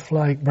broken off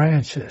like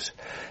branches.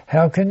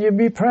 How can you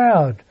be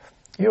proud?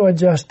 You are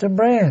just a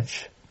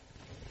branch.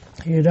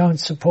 You don't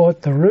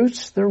support the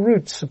roots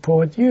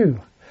support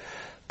you.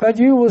 But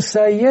you will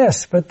say,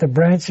 yes, but the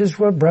branches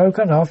were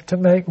broken off to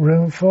make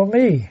room for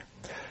me.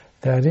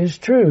 That is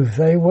true.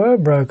 They were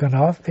broken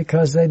off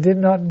because they did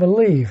not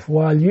believe,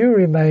 while you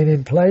remain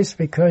in place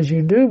because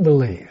you do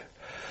believe.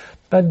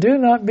 But do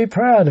not be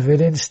proud of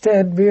it.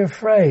 Instead, be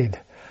afraid.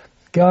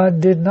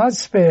 God did not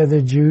spare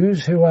the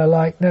Jews who are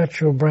like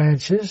natural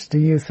branches. Do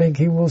you think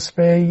he will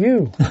spare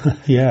you?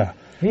 Yeah.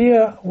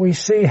 Here we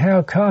see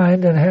how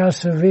kind and how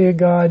severe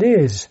God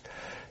is.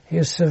 He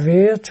is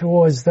severe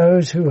towards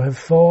those who have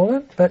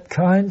fallen, but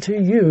kind to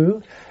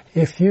you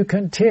if you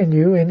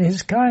continue in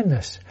his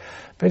kindness.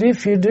 But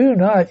if you do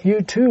not,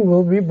 you too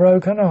will be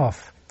broken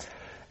off.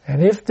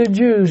 And if the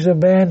Jews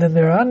abandon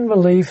their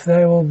unbelief,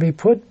 they will be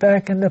put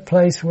back in the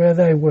place where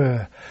they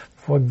were,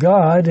 for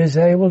God is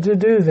able to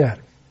do that.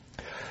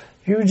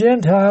 You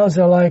Gentiles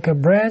are like a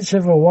branch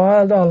of a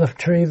wild olive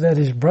tree that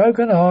is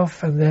broken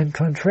off and then,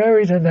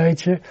 contrary to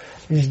nature,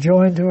 is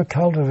joined to a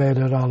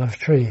cultivated olive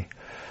tree.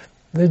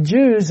 The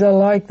Jews are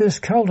like this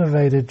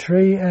cultivated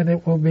tree, and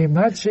it will be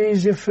much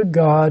easier for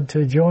God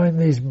to join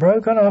these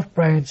broken off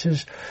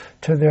branches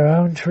to their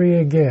own tree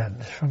again.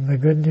 From the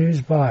Good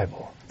News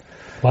Bible.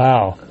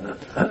 Wow.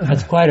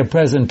 That's quite a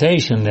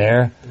presentation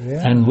there.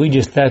 Yeah. And we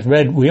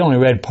only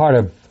read part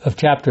of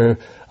chapter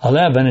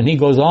 11, and he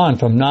goes on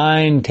from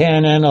 9,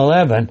 10, and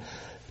 11,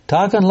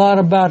 talking a lot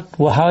about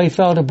how he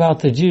felt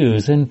about the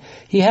Jews. And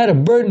he had a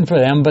burden for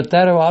them, but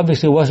that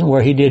obviously wasn't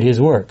where he did his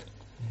work.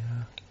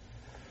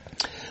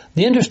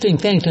 The interesting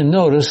thing to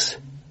notice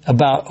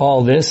about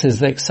all this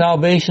is that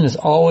salvation is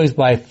always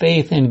by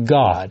faith in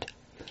God.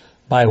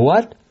 By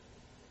what?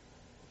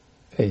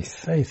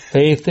 Faith.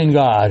 Faith in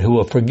God, who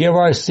will forgive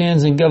our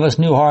sins and give us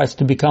new hearts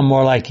to become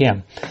more like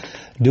him.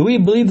 Do we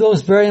believe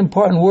those very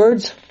important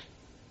words?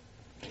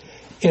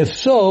 If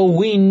so,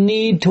 we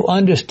need to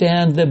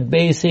understand the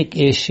basic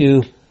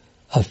issue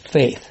of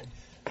faith.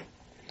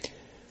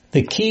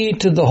 The key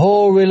to the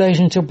whole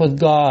relationship with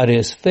God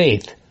is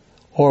faith,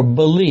 or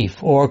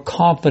belief, or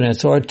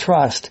confidence, or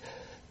trust.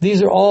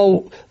 These are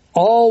all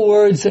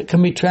words that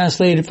can be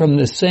translated from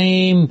the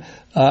same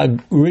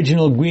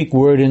original Greek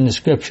word in the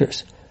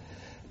Scriptures.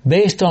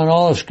 Based on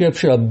all of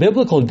Scripture, a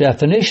biblical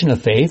definition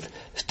of faith,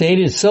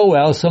 stated so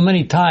well so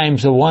many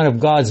times of one of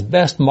God's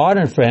best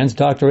modern friends,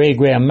 Dr. A.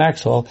 Graham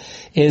Maxwell,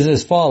 is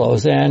as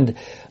follows. And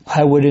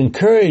I would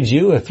encourage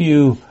you, if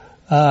you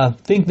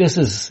think this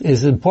is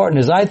as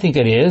important as I think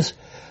it is,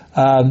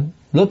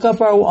 look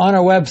up on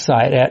our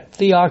website at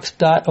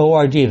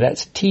theox.org.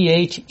 That's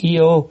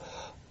theox.org,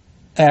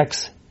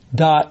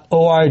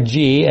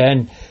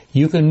 and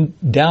you can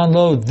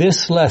download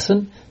this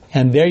lesson,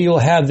 and there you'll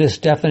have this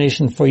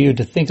definition for you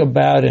to think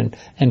about and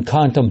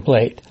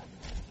contemplate.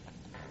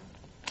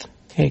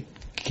 Okay.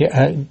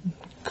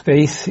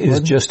 Faith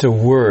is just a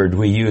word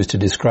we use to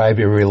describe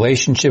a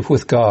relationship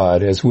with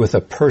God as with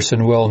a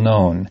person well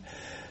known.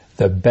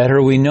 The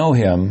better we know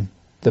him,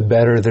 the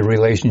better the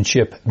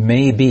relationship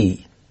may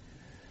be.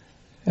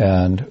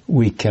 And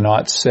we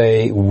cannot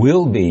say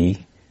will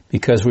be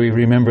because we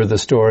remember the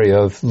story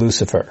of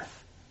Lucifer.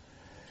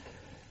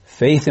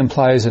 Faith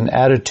implies an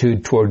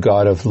attitude toward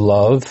God of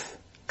love,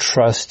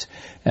 trust,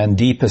 and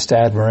deepest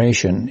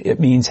admiration. It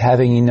means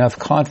having enough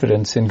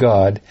confidence in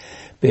God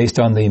based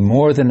on the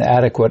more than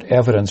adequate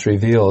evidence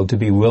revealed to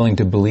be willing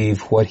to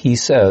believe what he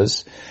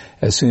says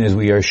as soon as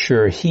we are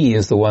sure he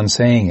is the one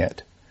saying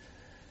it.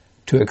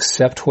 To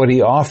accept what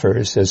he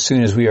offers as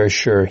soon as we are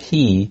sure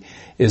he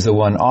is the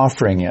one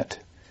offering it.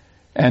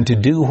 And to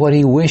do what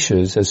he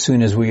wishes as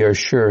soon as we are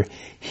sure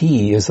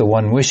he is the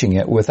one wishing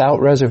it without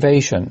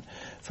reservation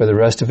for the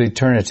rest of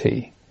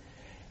eternity.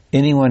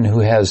 Anyone who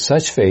has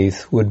such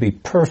faith would be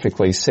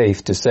perfectly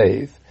safe to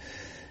save.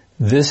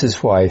 This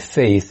is why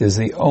faith is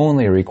the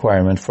only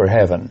requirement for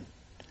heaven.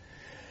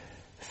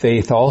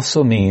 Faith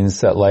also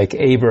means that like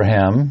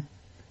Abraham,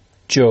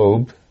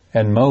 Job,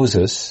 and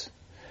Moses,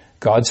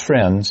 God's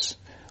friends,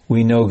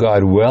 we know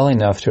God well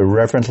enough to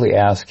reverently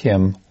ask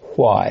him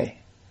why.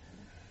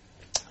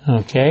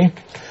 Okay,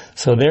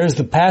 so there's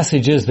the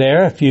passages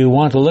there if you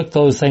want to look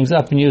those things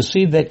up, and you'll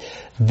see that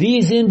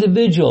these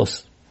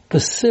individuals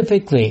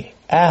specifically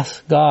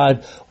ask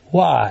God,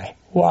 why?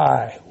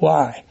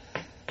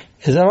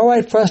 Is it all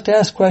right for us to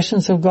ask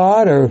questions of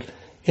God, or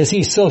is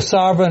He so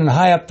sovereign and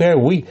high up there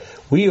we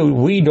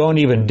don't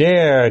even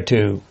dare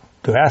to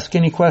ask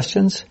any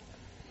questions?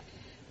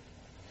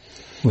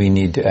 We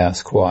need to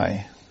ask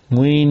why.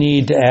 We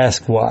need to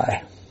ask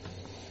why.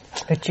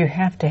 But you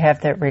have to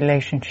have that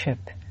relationship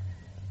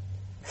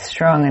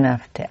strong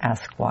enough to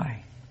ask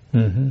why.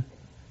 Mm-hmm.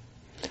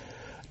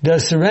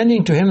 Does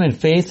surrendering to Him in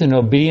faith and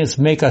obedience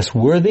make us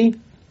worthy?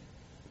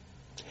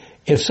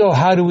 If so,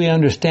 how do we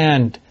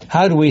understand,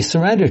 how do we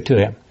surrender to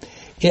Him?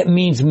 It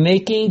means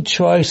making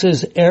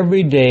choices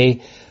every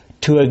day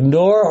to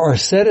ignore or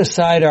set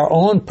aside our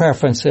own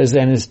preferences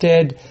and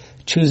instead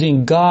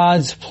choosing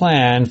God's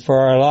plan for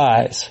our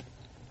lives.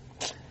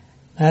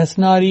 That's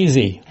not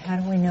easy. How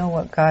do we know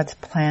what God's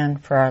plan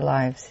for our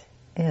lives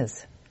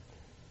is?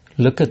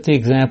 Look at the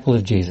example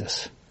of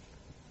Jesus.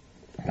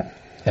 You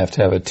have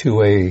to have a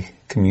two-way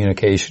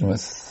communication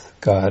with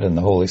God and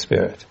the Holy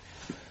Spirit.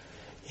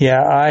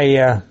 Yeah,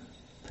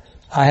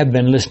 I have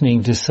been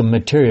listening to some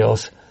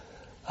materials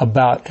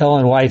about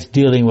Ellen White's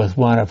dealing with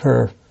one of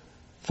her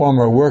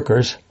former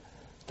workers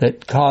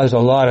that caused a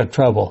lot of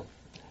trouble.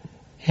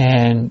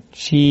 And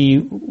she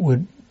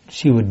would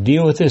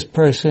deal with this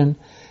person,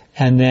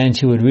 and then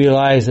she would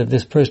realize that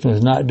this person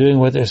was not doing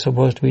what they're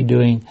supposed to be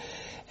doing.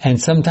 And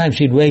sometimes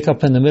she'd wake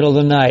up in the middle of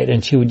the night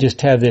and she would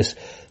just have this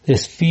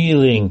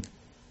feeling,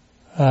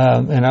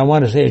 and I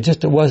want to say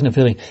it wasn't a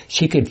feeling.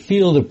 She could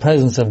feel the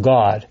presence of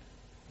God.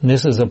 And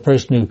this is a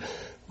person who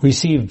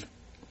received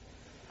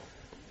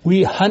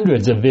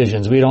hundreds of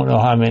visions. We don't know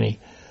how many.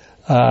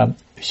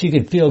 She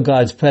could feel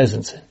God's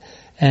presence.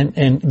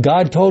 And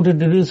God told her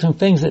to do some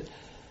things that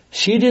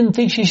she didn't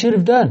think she should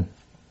have done.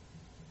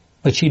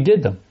 But she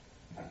did them.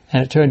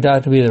 And it turned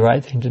out to be the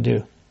right thing to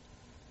do.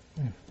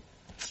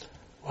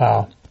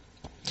 Wow.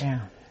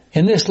 Yeah.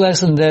 In this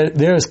lesson,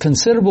 there is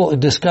considerable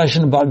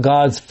discussion about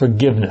God's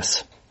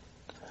forgiveness.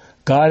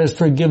 God is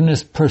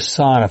forgiveness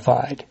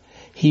personified.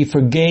 He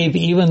forgave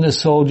even the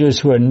soldiers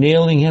who are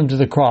nailing Him to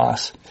the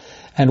cross.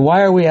 And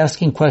why are we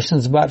asking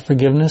questions about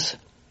forgiveness?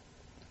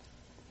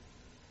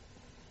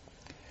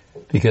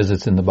 Because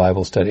it's in the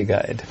Bible study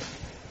guide.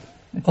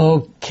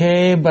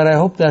 Okay, but I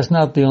hope that's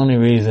not the only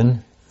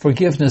reason.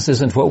 Forgiveness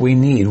isn't what we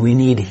need. We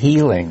need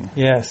healing.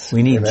 Yes.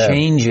 We need Amen.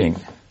 changing.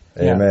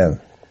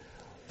 Amen.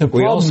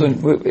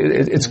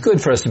 It's good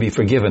for us to be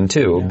forgiven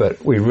too,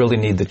 but we really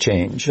need the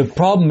change. The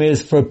problem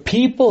is for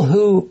people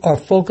who are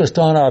focused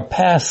on our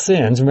past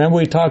sins. Remember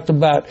we talked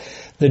about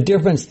the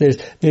difference.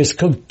 There's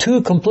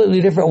two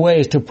completely different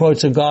ways to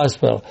approach the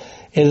gospel.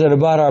 Is it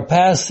about our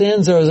past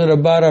sins or is it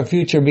about our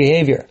future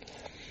behavior?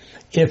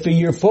 If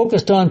you're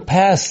focused on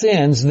past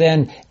sins,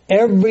 then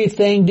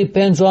everything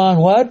depends on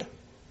what?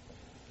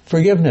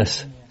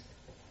 Forgiveness.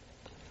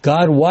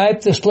 God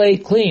wiped the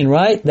slate clean,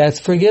 right? That's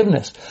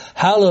forgiveness.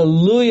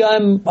 Hallelujah,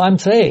 I'm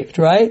saved,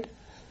 right?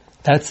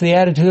 That's the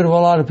attitude of a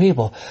lot of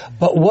people.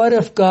 But what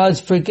if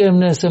God's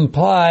forgiveness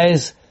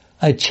implies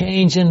a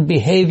change in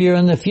behavior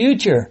in the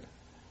future?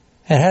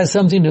 It has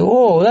something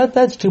to,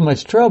 that's too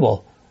much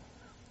trouble.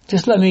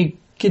 Just let me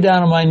get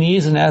down on my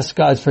knees and ask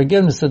God's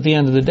forgiveness at the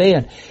end of the day,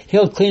 and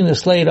He'll clean the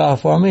slate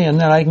off for me, and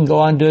then I can go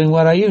on doing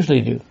what I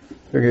usually do.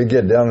 You're going to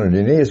get down on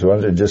your knees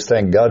once and just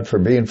thank God for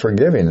being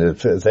forgiving.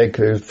 Thank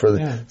you for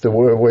the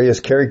way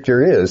His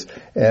character is,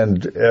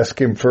 and ask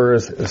Him for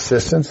His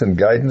assistance and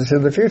guidance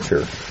in the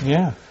future.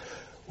 Yeah.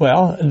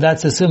 Well,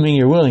 that's assuming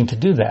you're willing to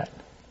do that.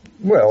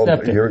 Well,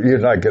 you're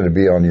not going to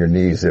be on your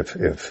knees if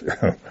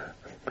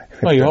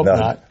well, you hope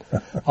not.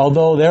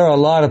 Although there are a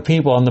lot of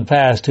people in the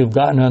past who've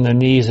gotten on their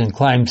knees and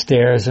climbed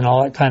stairs and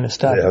all that kind of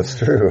stuff. Yeah, that's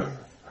true.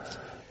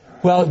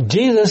 Well,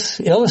 Jesus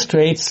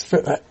illustrates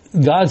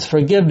God's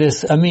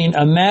forgiveness. I mean,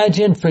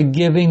 imagine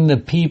forgiving the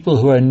people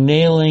who are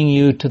nailing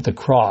you to the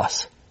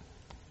cross.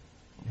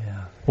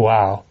 Yeah.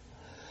 Wow.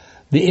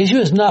 The issue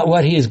is not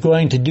what He is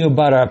going to do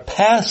about our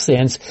past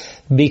sins,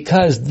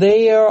 because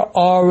they are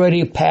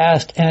already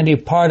past and a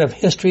part of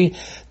history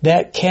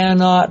that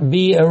cannot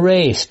be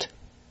erased.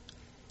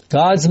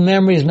 God's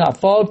memory is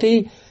not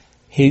faulty.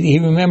 He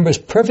remembers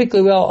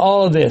perfectly well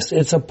all of this.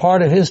 It's a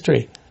part of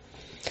history.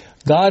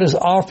 God is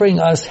offering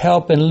us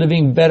help in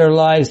living better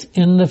lives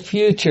in the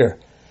future.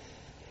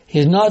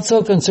 He's not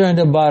so concerned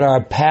about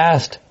our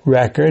past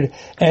record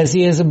as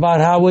He is about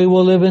how we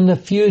will live in the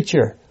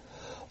future.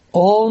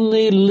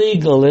 Only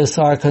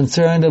legalists are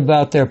concerned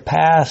about their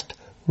past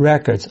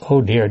records.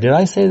 Oh dear, did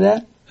I say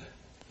that?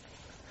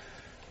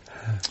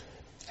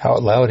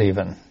 Out loud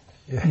even.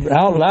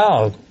 Out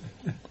loud.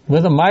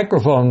 With a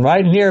microphone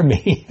right near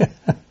me.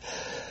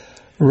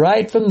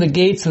 Right from the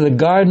gates of the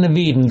Garden of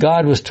Eden,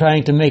 God was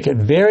trying to make it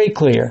very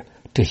clear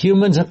to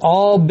humans and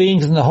all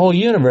beings in the whole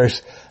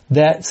universe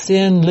that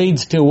sin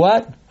leads to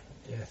what?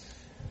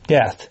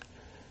 Death.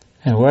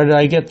 And where did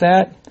I get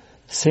that?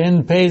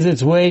 Sin pays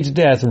its wage,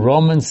 death.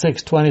 Romans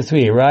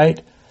 6:23,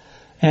 right?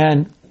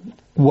 And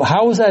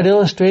how was that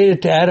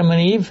illustrated to Adam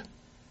and Eve?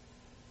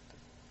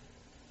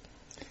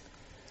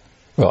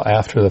 Well,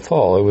 after the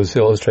fall, it was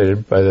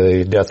illustrated by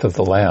the death of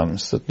the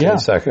lambs that they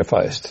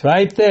sacrificed.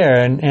 Right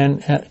there,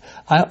 and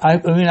I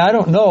mean, I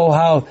don't know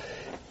how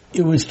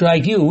it would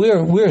strike you.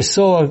 We're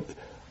so,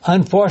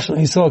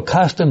 unfortunately, so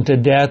accustomed to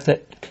death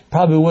that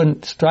probably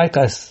wouldn't strike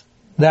us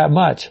that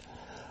much.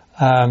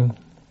 I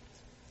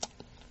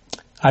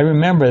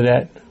remember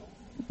that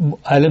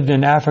I lived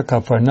in Africa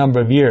for a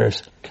number of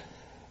years,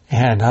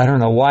 and I don't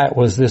know why it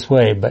was this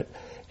way, but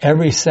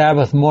every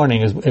Sabbath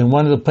morning, in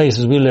one of the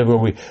places we live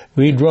where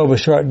we drove a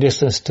short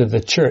distance to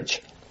the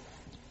church,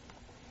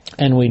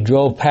 and we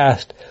drove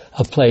past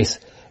a place,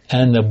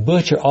 and the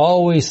butcher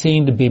always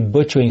seemed to be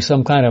butchering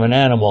some kind of an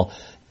animal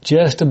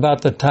just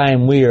about the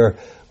time we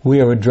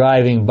were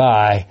driving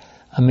by.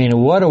 I mean,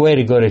 what a way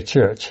to go to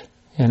church.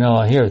 You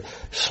know, here,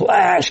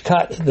 slash,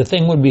 cut, the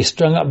thing would be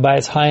strung up by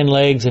its hind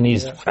legs, and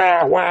he's,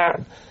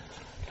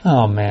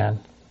 oh man.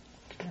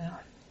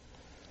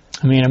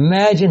 I mean,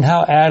 imagine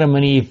how Adam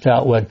and Eve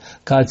felt when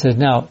God says,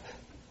 now,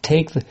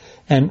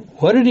 and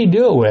what did he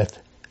do it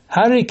with?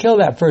 How did he kill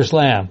that first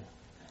lamb?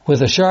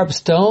 With a sharp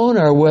stone,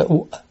 or what?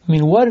 I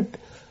mean, what?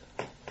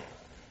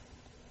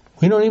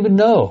 We don't even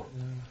know.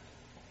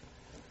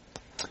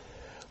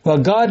 Well,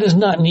 God does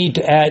not need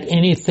to add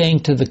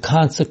anything to the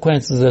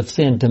consequences of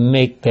sin to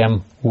make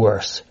them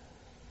worse.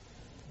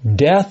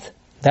 Death,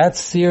 that's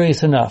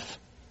serious enough.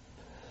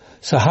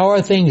 So how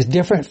are things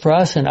different for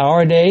us in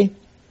our day?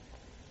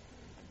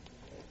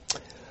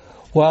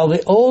 While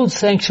the old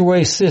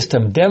sanctuary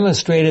system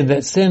demonstrated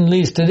that sin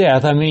leads to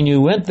death, I mean,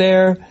 you went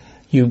there,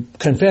 you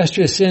confessed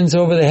your sins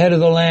over the head of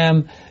the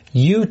lamb,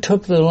 you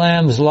took the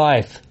lamb's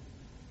life.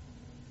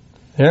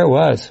 There it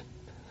was.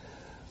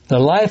 The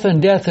life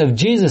and death of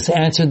Jesus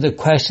answered the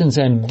questions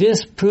and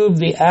disproved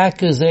the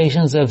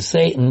accusations of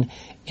Satan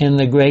in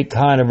the great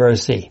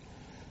controversy.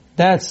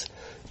 That's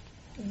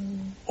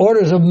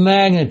orders of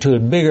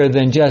magnitude bigger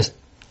than just,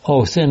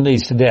 sin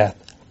leads to death.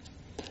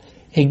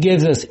 It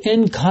gives us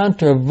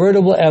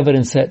incontrovertible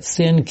evidence that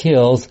sin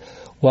kills,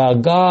 while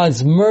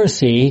God's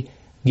mercy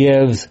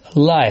gives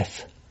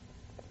life.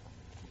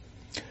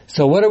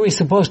 So what are we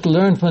supposed to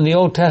learn from the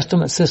Old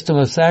Testament system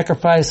of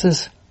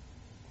sacrifices?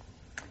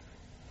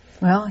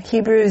 Well,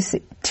 Hebrews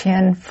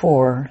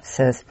 10:4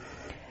 says,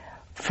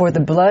 "For the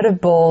blood of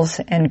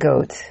bulls and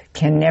goats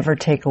can never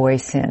take away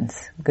sins."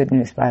 Good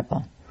News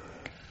Bible.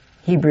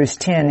 Hebrews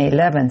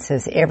 10:11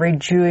 says, "Every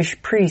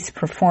Jewish priest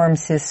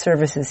performs his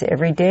services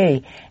every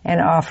day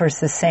and offers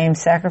the same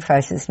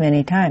sacrifices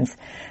many times.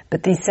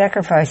 But these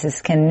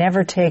sacrifices can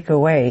never take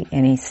away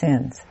any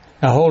sins."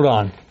 Now hold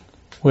on.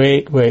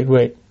 Wait.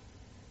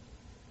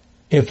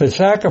 If the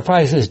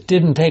sacrifices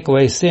didn't take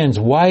away sins,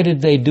 why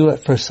did they do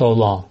it for so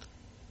long?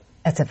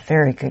 That's a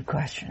very good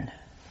question.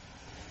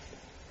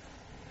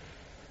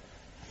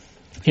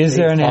 Is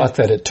there an thought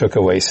that it took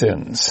away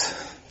sins?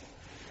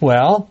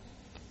 Well,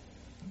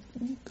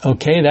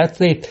 okay,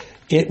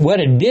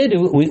 what it did,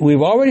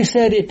 we've already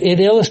said it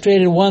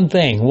illustrated one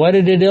thing. What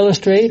did it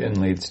illustrate?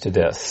 Sin leads to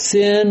death.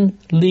 Sin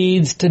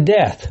leads to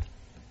death.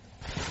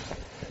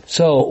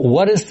 So,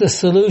 what is the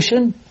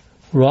solution?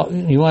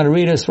 You want to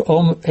read us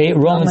Romans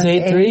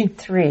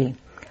 8:3?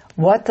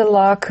 "What the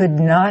law could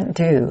not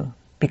do,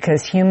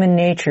 because human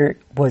nature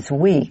was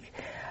weak,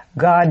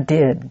 God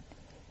did.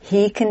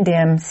 He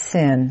condemned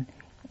sin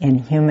in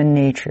human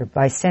nature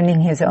by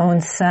sending his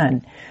own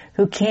Son,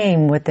 who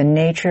came with a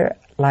nature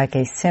like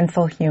a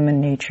sinful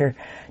human nature,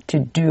 to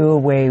do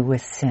away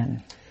with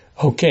sin."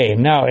 Okay,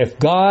 now if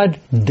God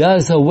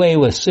does away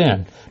with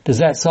sin, does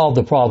that solve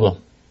the problem?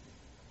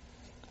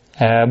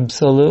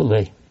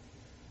 Absolutely.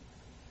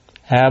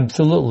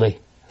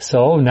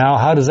 So now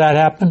how does that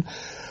happen?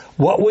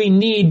 What we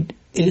need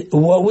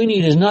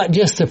is not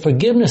just the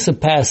forgiveness of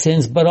past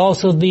sins, but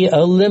also the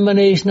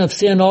elimination of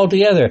sin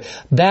altogether.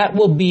 That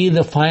will be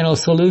the final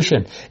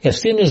solution. If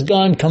sin is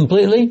gone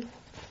completely,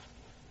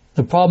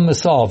 the problem is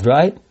solved,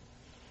 right?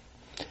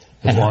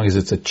 As long as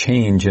it's a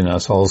change in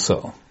us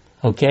also.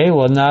 Okay,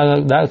 well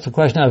now that's the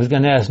question I was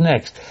going to ask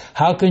next.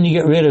 How can you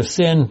get rid of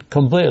sin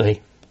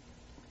completely?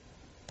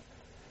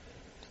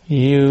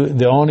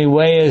 The only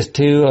way is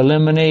to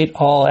eliminate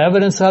all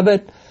evidence of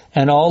it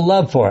and all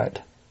love for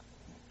it.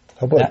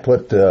 How about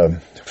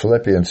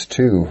Philippians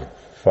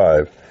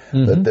 2:5?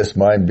 Let this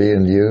mind be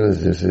in you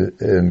is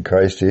in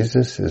Christ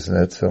Jesus. Isn't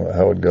that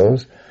how it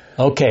goes?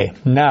 Okay,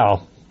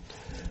 now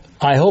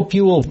I hope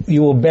you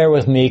will bear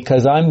with me,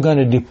 because I'm going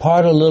to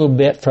depart a little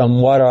bit from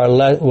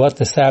what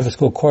the Sabbath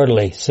School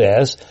Quarterly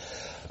says.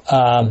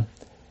 And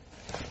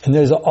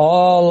there's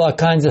all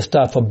kinds of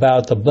stuff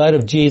about the blood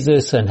of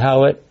Jesus and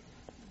how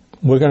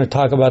we're going to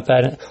talk about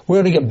that.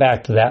 We're going to get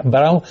back to that.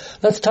 But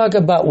let's talk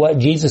about what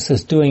Jesus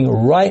is doing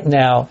right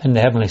now in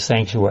the heavenly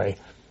sanctuary.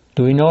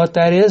 Do we know what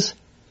that is?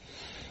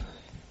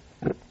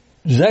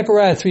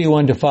 Zechariah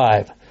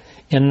 3:1-5.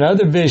 "In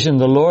another vision,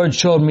 the Lord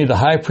showed me the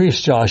high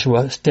priest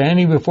Joshua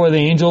standing before the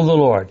angel of the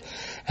Lord.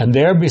 And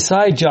there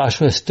beside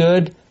Joshua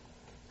stood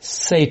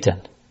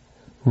Satan,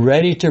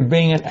 ready to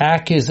bring an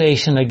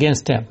accusation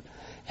against him."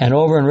 And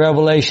over in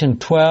Revelation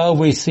 12,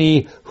 we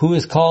see who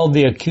is called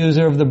the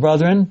accuser of the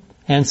brethren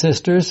and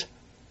sisters.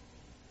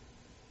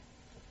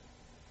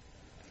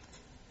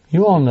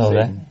 You all know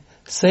that.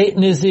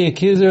 Satan is the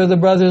accuser of the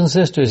brothers and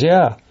sisters,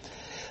 yeah.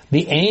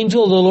 The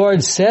angel of the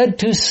Lord said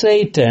to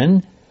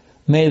Satan,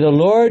 "May the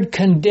Lord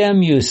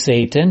condemn you,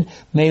 Satan.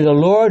 May the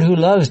Lord who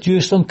loves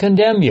Jerusalem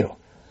condemn you.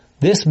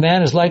 This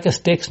man is like a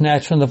stick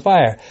snatched from the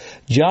fire."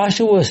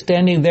 Joshua was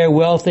standing there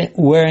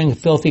wearing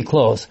filthy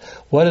clothes.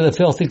 What do the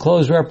filthy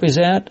clothes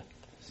represent?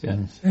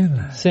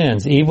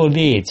 Sins, evil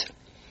deeds.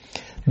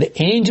 The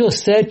angel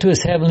said to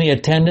his heavenly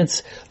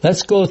attendants,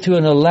 "Let's go through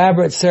an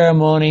elaborate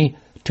ceremony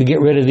to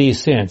get rid of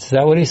these sins." Is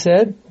that what he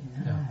said?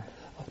 No.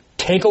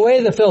 Take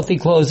away the filthy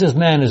clothes this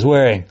man is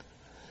wearing.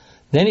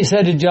 Then he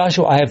said to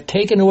Joshua, "I have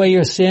taken away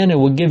your sin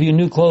and will give you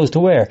new clothes to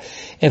wear."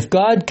 If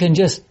God can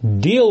just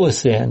deal with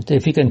sin,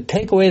 if he can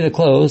take away the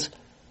clothes,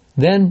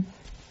 then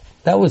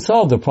that would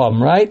solve the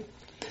problem, right?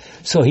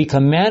 So he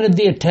commanded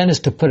the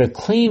attendants to put a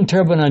clean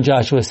turban on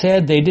Joshua's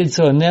head. They did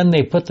so, and then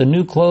they put the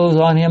new clothes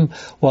on him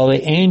while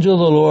the angel of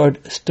the Lord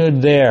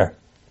stood there.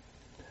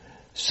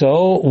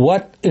 So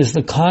what is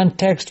the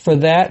context for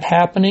that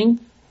happening?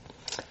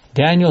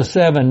 Daniel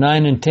 7,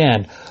 9 and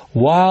 10.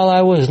 "While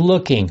I was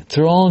looking,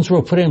 thrones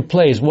were put in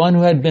place. One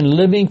who had been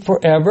living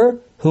forever."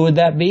 Who would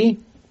that be?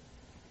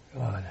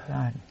 God.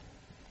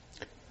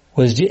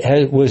 Was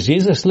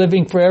Jesus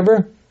living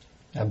forever?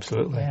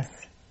 Absolutely. Yes.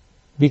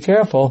 Be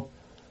careful.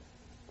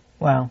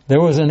 Wow. There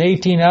was an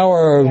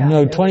 18-hour or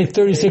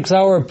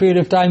 36-hour period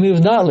of time he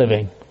was not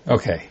living.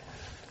 Okay.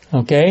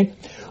 Okay?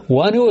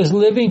 One who was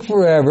living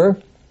forever.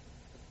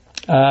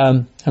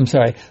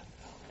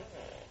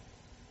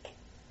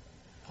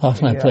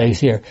 Lost my place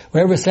here.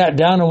 Whoever sat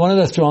down on one of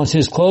the thrones,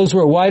 his clothes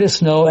were white as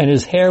snow, and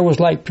his hair was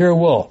like pure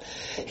wool.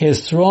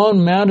 His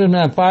throne, mounted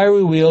on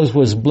fiery wheels,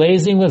 was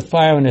blazing with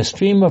fire, and a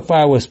stream of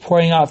fire was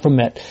pouring out from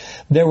it.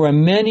 There were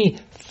many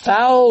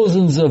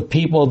thousands of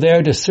people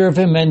there to serve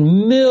him,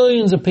 and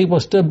millions of people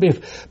stood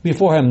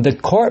before him. The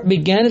court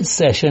began its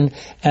session,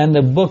 and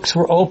the books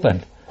were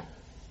opened.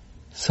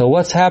 So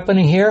what's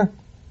happening here?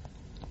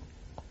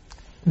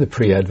 The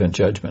pre-Advent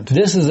judgment.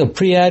 This is a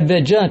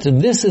pre-Advent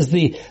judgment. This is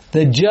the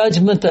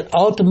judgment that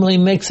ultimately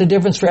makes a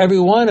difference for every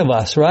one of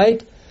us,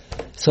 right?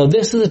 So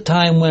this is a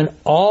time when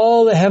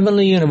all the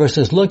heavenly universe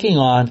is looking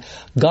on.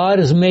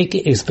 God is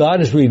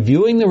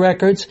reviewing the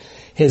records.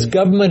 His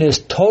government is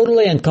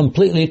totally and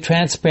completely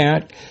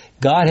transparent.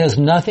 God has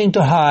nothing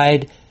to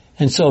hide.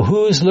 And so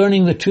who is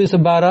learning the truth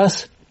about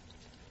us?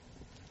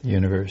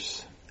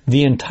 Universe.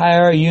 The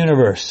entire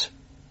universe.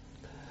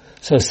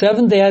 So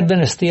Seventh-day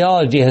Adventist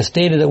theology has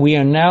stated that we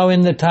are now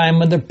in the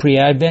time of the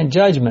pre-Advent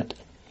judgment.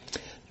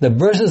 The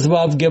verses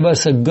above give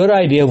us a good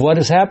idea of what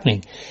is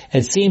happening.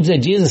 It seems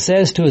that Jesus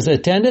says to his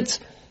attendants,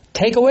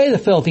 "Take away the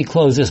filthy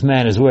clothes this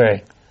man is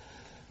wearing."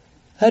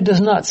 That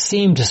does not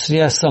seem to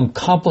suggest some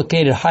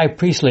complicated high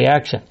priestly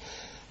action.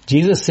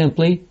 Jesus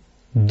simply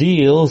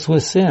deals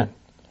with sin.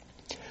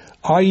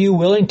 Are you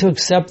willing to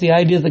accept the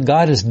idea that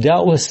God has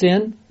dealt with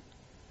sin?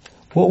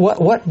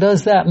 What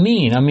does that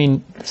mean? I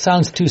mean, it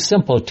sounds too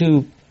simple,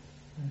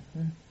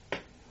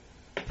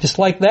 just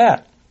like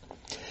that.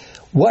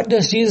 What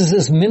does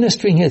Jesus'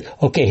 ministering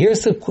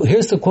here's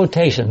the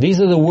quotation. These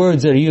are the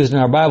words that are used in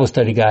our Bible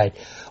study guide.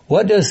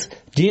 What does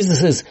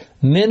Jesus'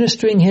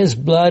 ministering his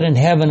blood in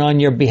heaven on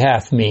your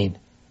behalf mean?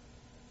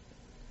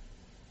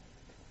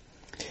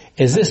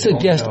 Is this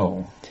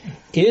suggestion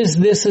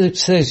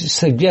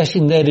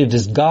that it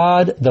is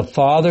God the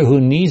Father who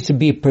needs to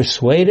be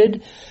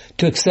persuaded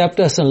to accept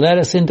us and let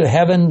us into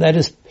heaven? That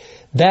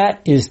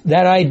is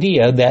that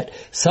idea that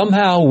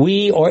somehow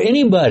we or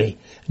anybody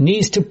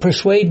needs to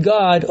persuade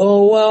God,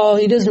 "Oh, well,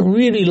 he doesn't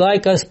really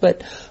like us,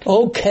 but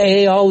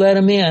okay, I'll let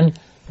him in."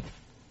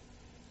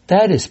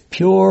 That is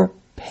pure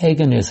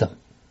paganism.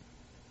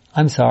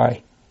 I'm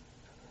sorry.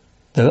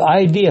 The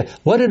idea,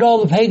 what did all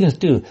the pagans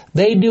do?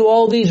 They do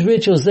all these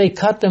rituals, they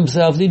cut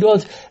themselves, they do all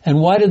this, and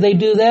why do they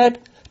do that?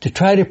 To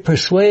try to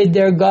persuade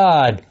their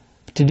God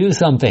to do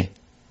something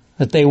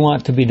that they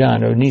want to be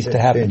done or needs to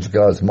happen. Change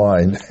God's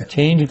mind.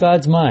 Change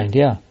God's mind,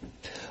 yeah.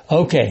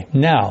 Okay,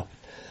 now,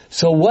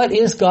 so what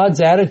is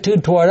God's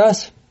attitude toward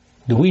us?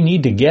 Do we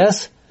need to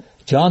guess?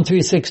 John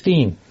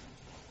 3:16.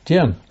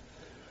 Jim.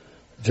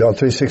 John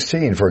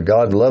 3:16, "For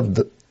God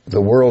loved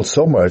the world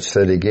so much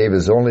that he gave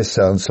his only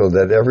Son so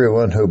that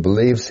everyone who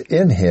believes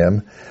in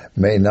him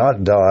may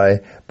not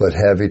die but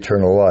have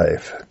eternal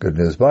life." Good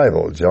News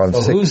Bible. John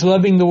 6. Who's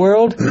loving the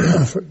world?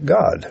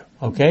 God.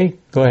 Okay,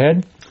 go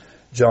ahead.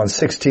 John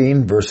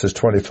 16, verses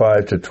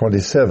 25 to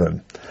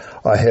 27.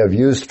 "I have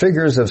used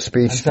figures of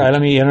speech." I'm sorry,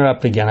 let me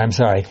interrupt again. I'm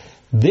sorry.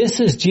 This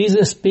is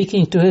Jesus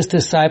speaking to his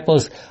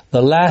disciples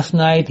the last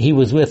night he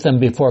was with them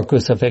before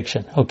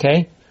crucifixion,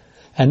 okay?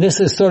 And this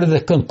is sort of the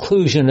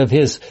conclusion of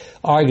his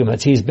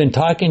arguments. He's been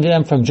talking to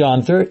them from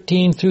John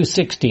 13 through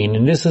 16,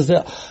 and this is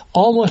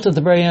almost at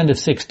the very end of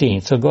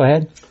 16. So go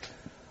ahead.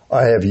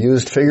 "I have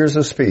used figures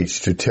of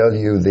speech to tell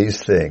you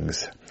these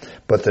things.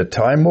 But the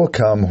time will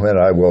come when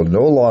I will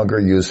no longer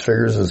use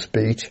figures of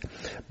speech,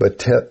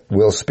 but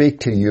will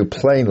speak to you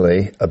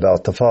plainly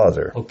about the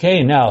Father."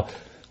 Okay, now,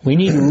 we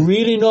need to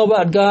really know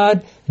about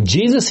God.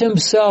 Jesus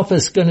himself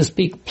is going to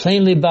speak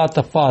plainly about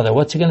the Father.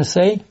 What's he going to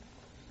say?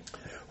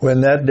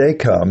 When that day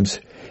comes,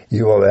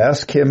 you will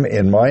ask him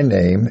in my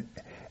name,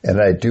 and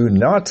I do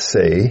not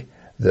say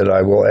that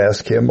I will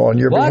ask him on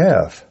your What?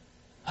 behalf.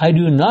 I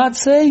do not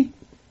say?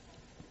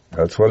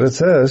 That's what it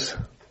says.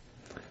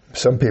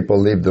 Some people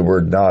leave the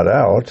word not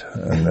out,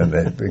 and then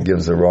it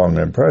gives the wrong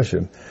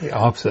impression. The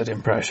opposite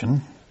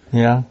impression.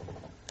 Yeah.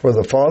 For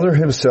the Father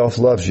himself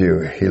loves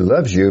you. He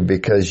loves you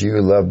because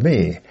you love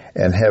me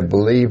and have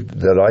believed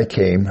that I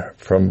came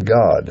from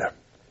God.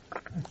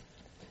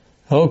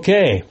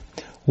 Okay.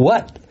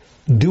 What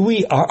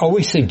are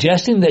we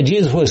suggesting that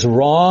Jesus was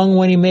wrong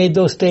when he made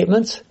those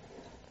statements?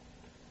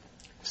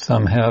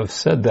 Some have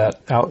said that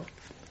out,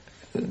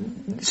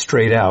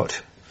 straight out.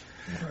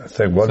 I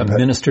think one Some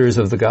ministers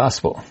of the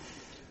gospel.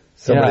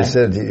 somebody Yeah.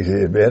 said,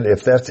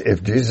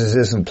 if Jesus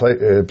isn't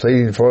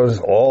pleading for us,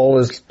 all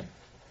is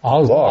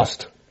All is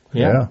lost.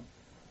 Yeah.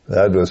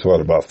 That was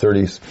about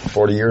 30,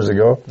 40 years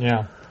ago?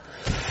 Yeah.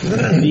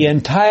 The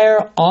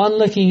entire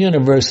onlooking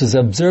universe is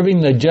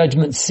observing the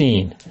judgment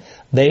scene.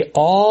 They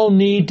all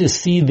need to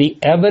see the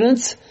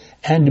evidence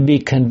and to be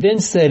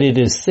convinced that it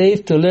is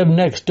safe to live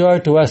next door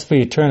to us for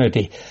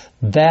eternity.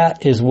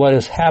 That is what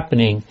is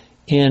happening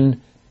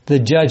in the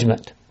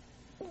judgment.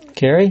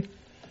 Carrie?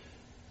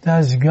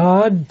 Does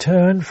God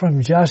turn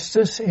from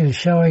justice in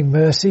showing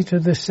mercy to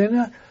the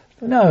sinner?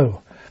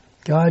 No.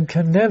 God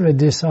can never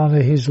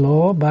dishonor his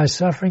law by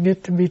suffering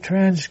it to be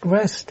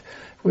transgressed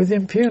with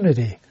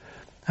impunity.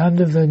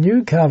 Under the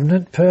new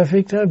covenant,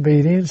 perfect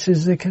obedience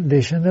is the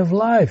condition of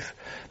life.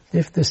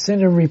 If the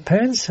sinner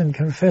repents and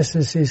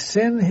confesses his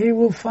sin, he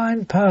will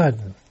find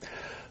pardon.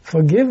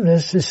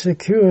 Forgiveness is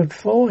secured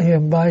for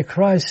him by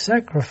Christ's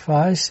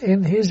sacrifice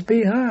in his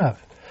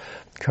behalf.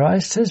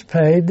 Christ has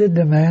paid the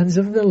demands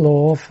of the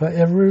law for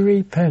every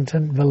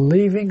repentant,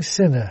 believing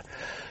sinner.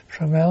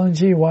 From Ellen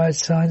G. White,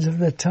 Signs of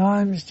the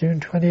Times, June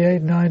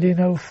 28,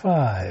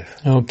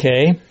 1905.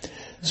 Okay.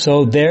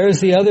 So there's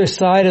the other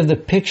side of the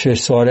picture,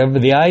 sort of.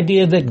 The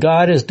idea that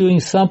God is doing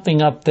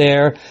something up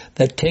there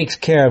that takes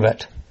care of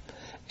it.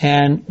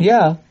 And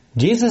yeah,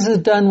 Jesus has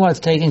done what's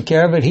taken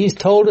care of it. He's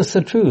told us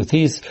the truth.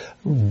 He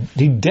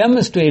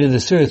demonstrated the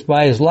truth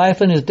by his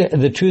life and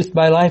the truth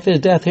by life and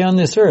his death here on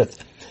this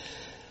earth.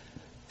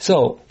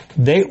 So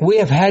we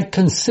have had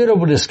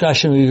considerable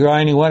discussion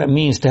regarding what it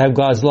means to have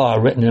God's law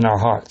written in our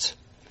hearts.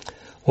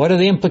 What are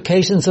the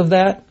implications of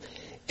that?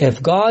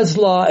 If God's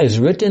law is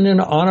written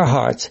on our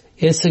hearts,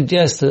 it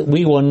suggests that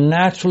we will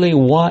naturally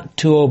want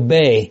to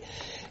obey.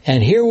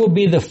 And here will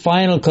be the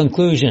final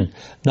conclusion.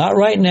 Not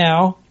right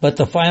now, but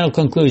the final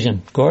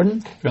conclusion.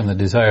 Gordon? From the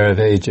Desire of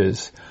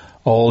Ages,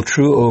 all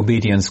true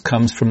obedience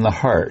comes from the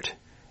heart.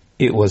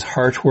 It was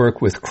heart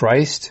work with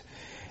Christ,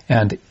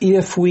 and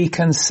if we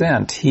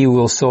consent, he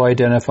will so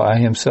identify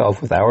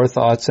himself with our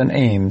thoughts and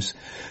aims,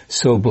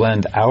 so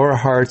blend our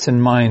hearts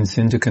and minds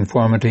into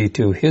conformity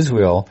to his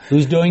will.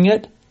 Who's doing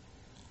it?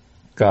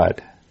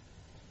 God.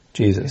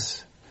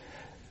 Jesus.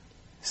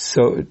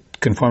 So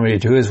conformity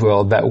to his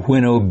will, that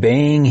when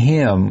obeying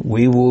him,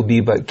 we will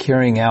be but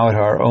carrying out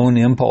our own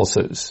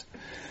impulses.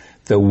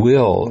 The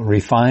will,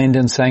 refined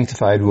and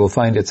sanctified, will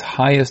find its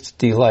highest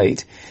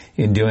delight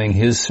in doing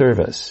his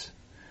service.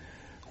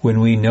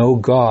 When we know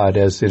God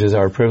as it is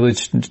our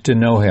privilege to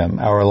know him,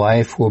 our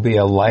life will be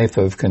a life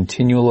of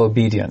continual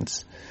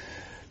obedience.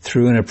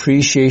 Through an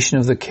appreciation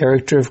of the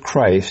character of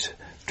Christ,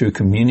 through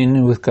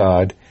communion with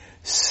God,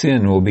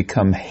 sin will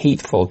become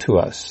hateful to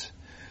us.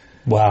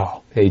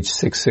 Wow. Page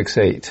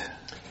 668.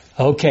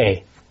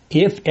 Okay.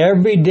 If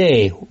every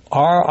day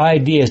our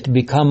idea is to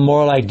become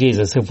more like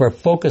Jesus, if we're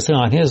focusing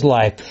on his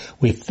life,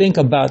 we think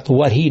about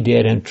what he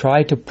did and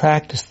try to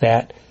practice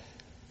that,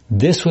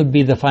 this would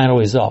be the final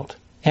result.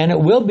 And it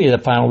will be the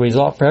final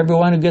result for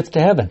everyone who gets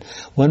to heaven.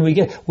 When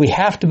we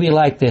have to be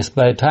like this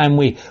by the time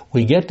we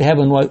get to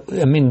heaven.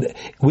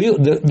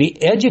 The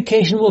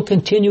education will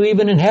continue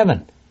even in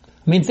heaven.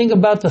 I mean, think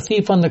about the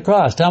thief on the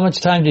cross. How much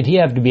time did he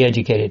have to be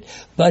educated?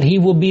 But he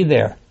will be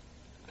there.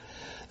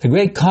 The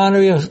great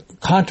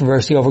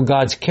controversy over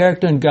God's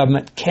character and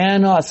government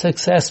cannot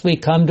successfully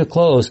come to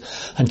close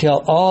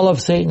until all of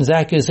Satan's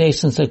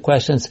accusations and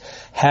questions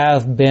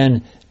have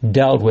been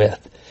dealt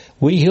with.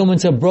 We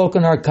humans have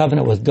broken our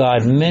covenant with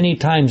God many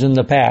times in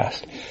the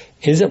past.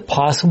 Is it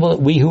possible that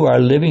we who are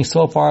living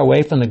so far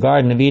away from the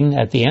Garden of Eden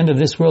at the end of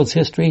this world's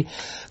history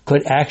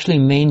could actually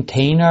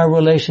maintain our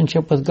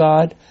relationship with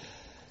God?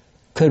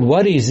 Could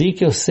what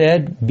Ezekiel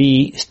said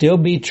still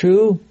be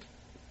true?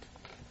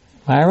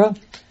 Myra?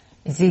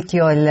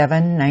 Ezekiel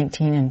 11,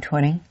 19 and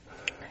 20.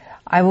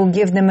 I will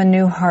give them a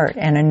new heart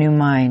and a new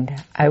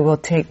mind. I will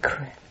take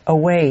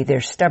away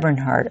their stubborn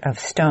heart of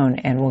stone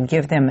and will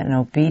give them an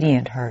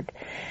obedient heart.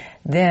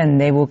 Then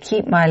they will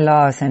keep my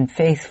laws and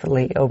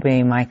faithfully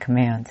obey my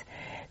commands.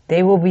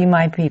 They will be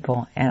my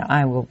people and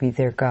I will be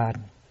their God.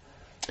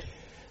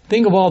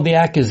 Think of all the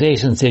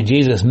accusations that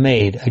Jesus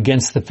made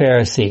against the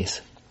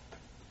Pharisees.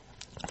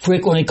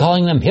 Frequently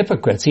calling them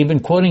hypocrites, even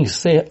quoting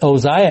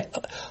Isaiah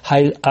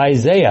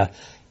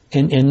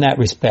in that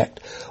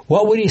respect.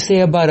 What would he say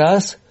about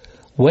us?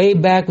 way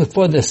back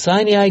before the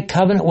Sinai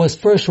covenant was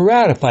first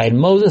ratified,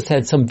 Moses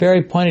had some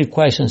very pointed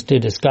questions to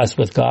discuss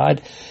with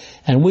God,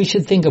 and we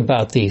should think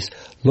about these.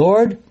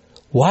 Lord,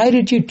 why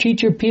did you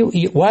teach your people?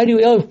 Why do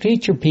you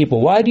teach your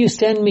people? Why do you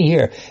send me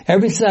here?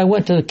 Ever since I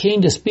went to the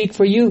king to speak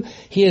for you,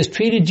 he has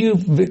treated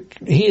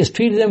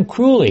them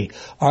cruelly,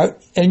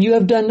 and you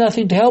have done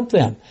nothing to help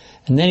them.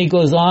 And then he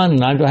goes on,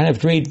 and I don't have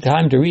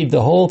time to read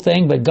the whole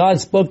thing, but God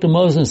spoke to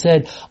Moses and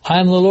said, I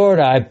am the Lord.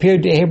 I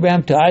appeared to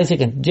Abraham, to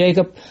Isaac, and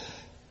Jacob.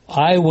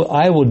 I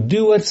will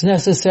do what's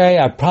necessary.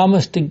 I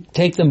promise to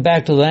take them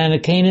back to the land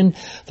of Canaan,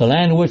 the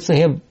land in which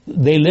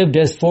they lived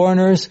as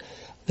foreigners.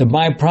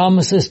 My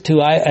promises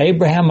to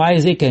Abraham,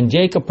 Isaac, and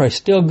Jacob are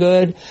still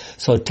good.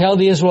 So tell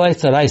the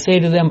Israelites that I say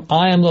to them,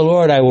 I am the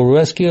Lord. I will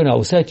rescue and I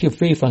will set you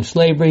free from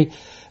slavery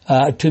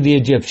to the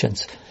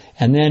Egyptians.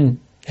 And then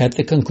at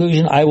the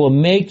conclusion, I will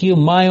make you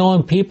my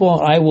own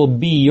people. I will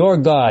be your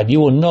God. You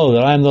will know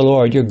that I am the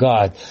Lord, your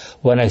God,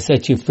 when I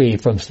set you free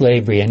from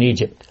slavery in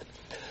Egypt.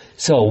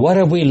 So what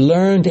have we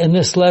learned in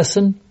this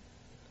lesson?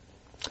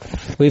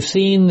 We've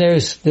seen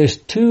there's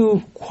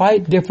two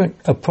quite different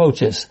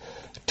approaches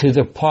to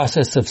the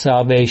process of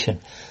salvation.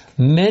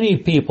 Many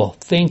people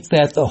think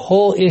that the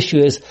whole issue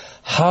is,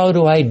 how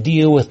do I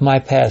deal with my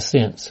past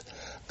sins?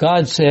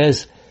 God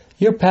says,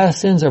 your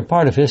past sins are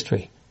part of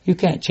history. You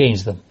can't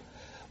change them.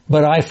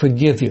 But I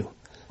forgive you.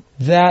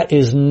 That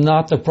is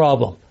not the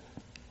problem.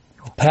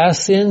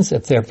 Past sins,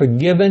 if they're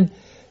forgiven,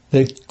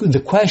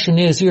 the question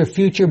is your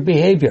future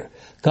behavior.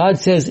 God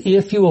says,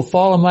 if you will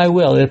follow my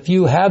will, if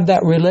you have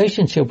that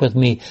relationship with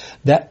me,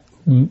 that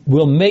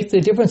will make the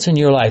difference in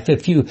your life.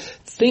 If you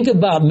think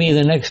about me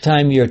the next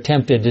time you're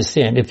tempted to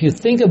sin, if you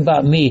think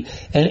about me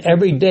and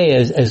every day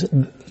as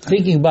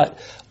thinking about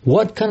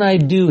what can I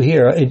do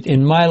here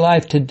in my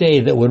life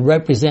today that would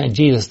represent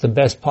Jesus the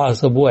best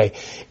possible way?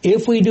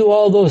 If we do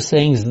all those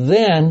things,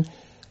 then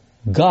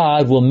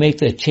God will make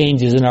the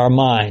changes in our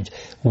minds.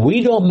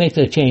 We don't make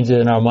the changes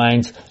in our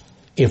minds.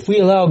 If we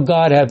allow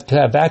God to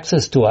have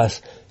access to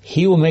us,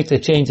 He will make the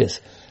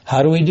changes.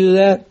 How do we do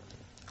that?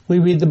 We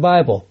read the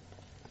Bible.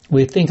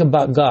 We think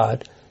about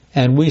God.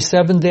 And we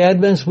Seventh-day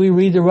Adventists, we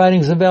read the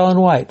writings of Ellen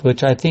White,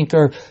 which I think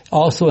are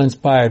also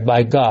inspired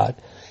by God.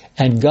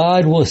 And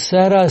God will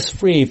set us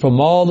free from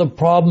all the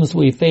problems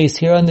we face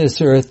here on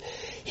this earth.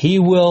 He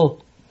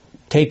will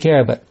take care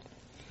of it.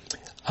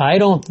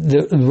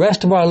 The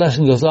rest of our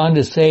lesson goes on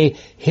to say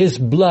His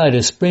blood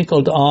is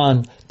sprinkled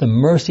on the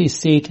mercy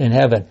seat in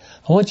heaven.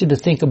 I want you to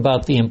think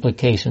about the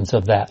implications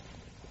of that.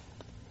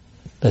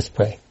 Let's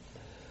pray.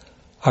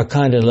 Our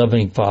kind and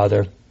loving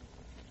Father,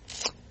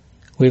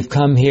 we've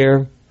come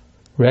here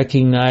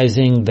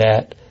recognizing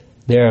that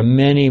there are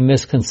many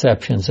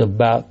misconceptions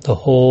about the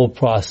whole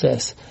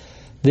process.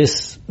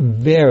 This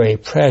very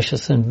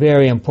precious and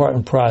very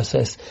important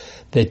process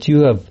that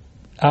you have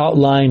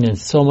outlined in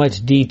so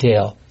much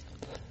detail.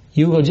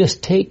 You will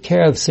just take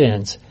care of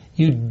sins.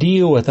 You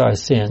deal with our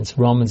sins,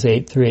 Romans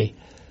 8:3.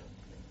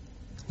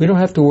 We don't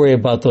have to worry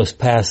about those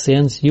past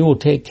sins. You will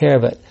take care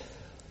of it.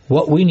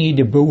 What we need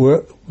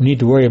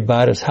to worry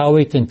about is how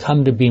we can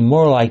come to be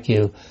more like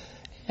you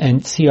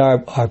and see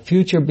our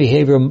future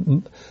behavior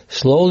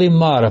slowly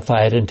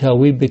modified until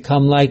we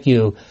become like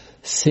you.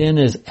 Sin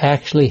is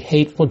actually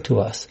hateful to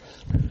us.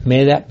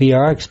 May that be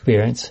our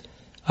experience,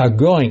 our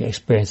growing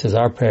experience is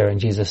our prayer in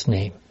Jesus'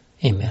 name.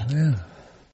 Amen. Yeah.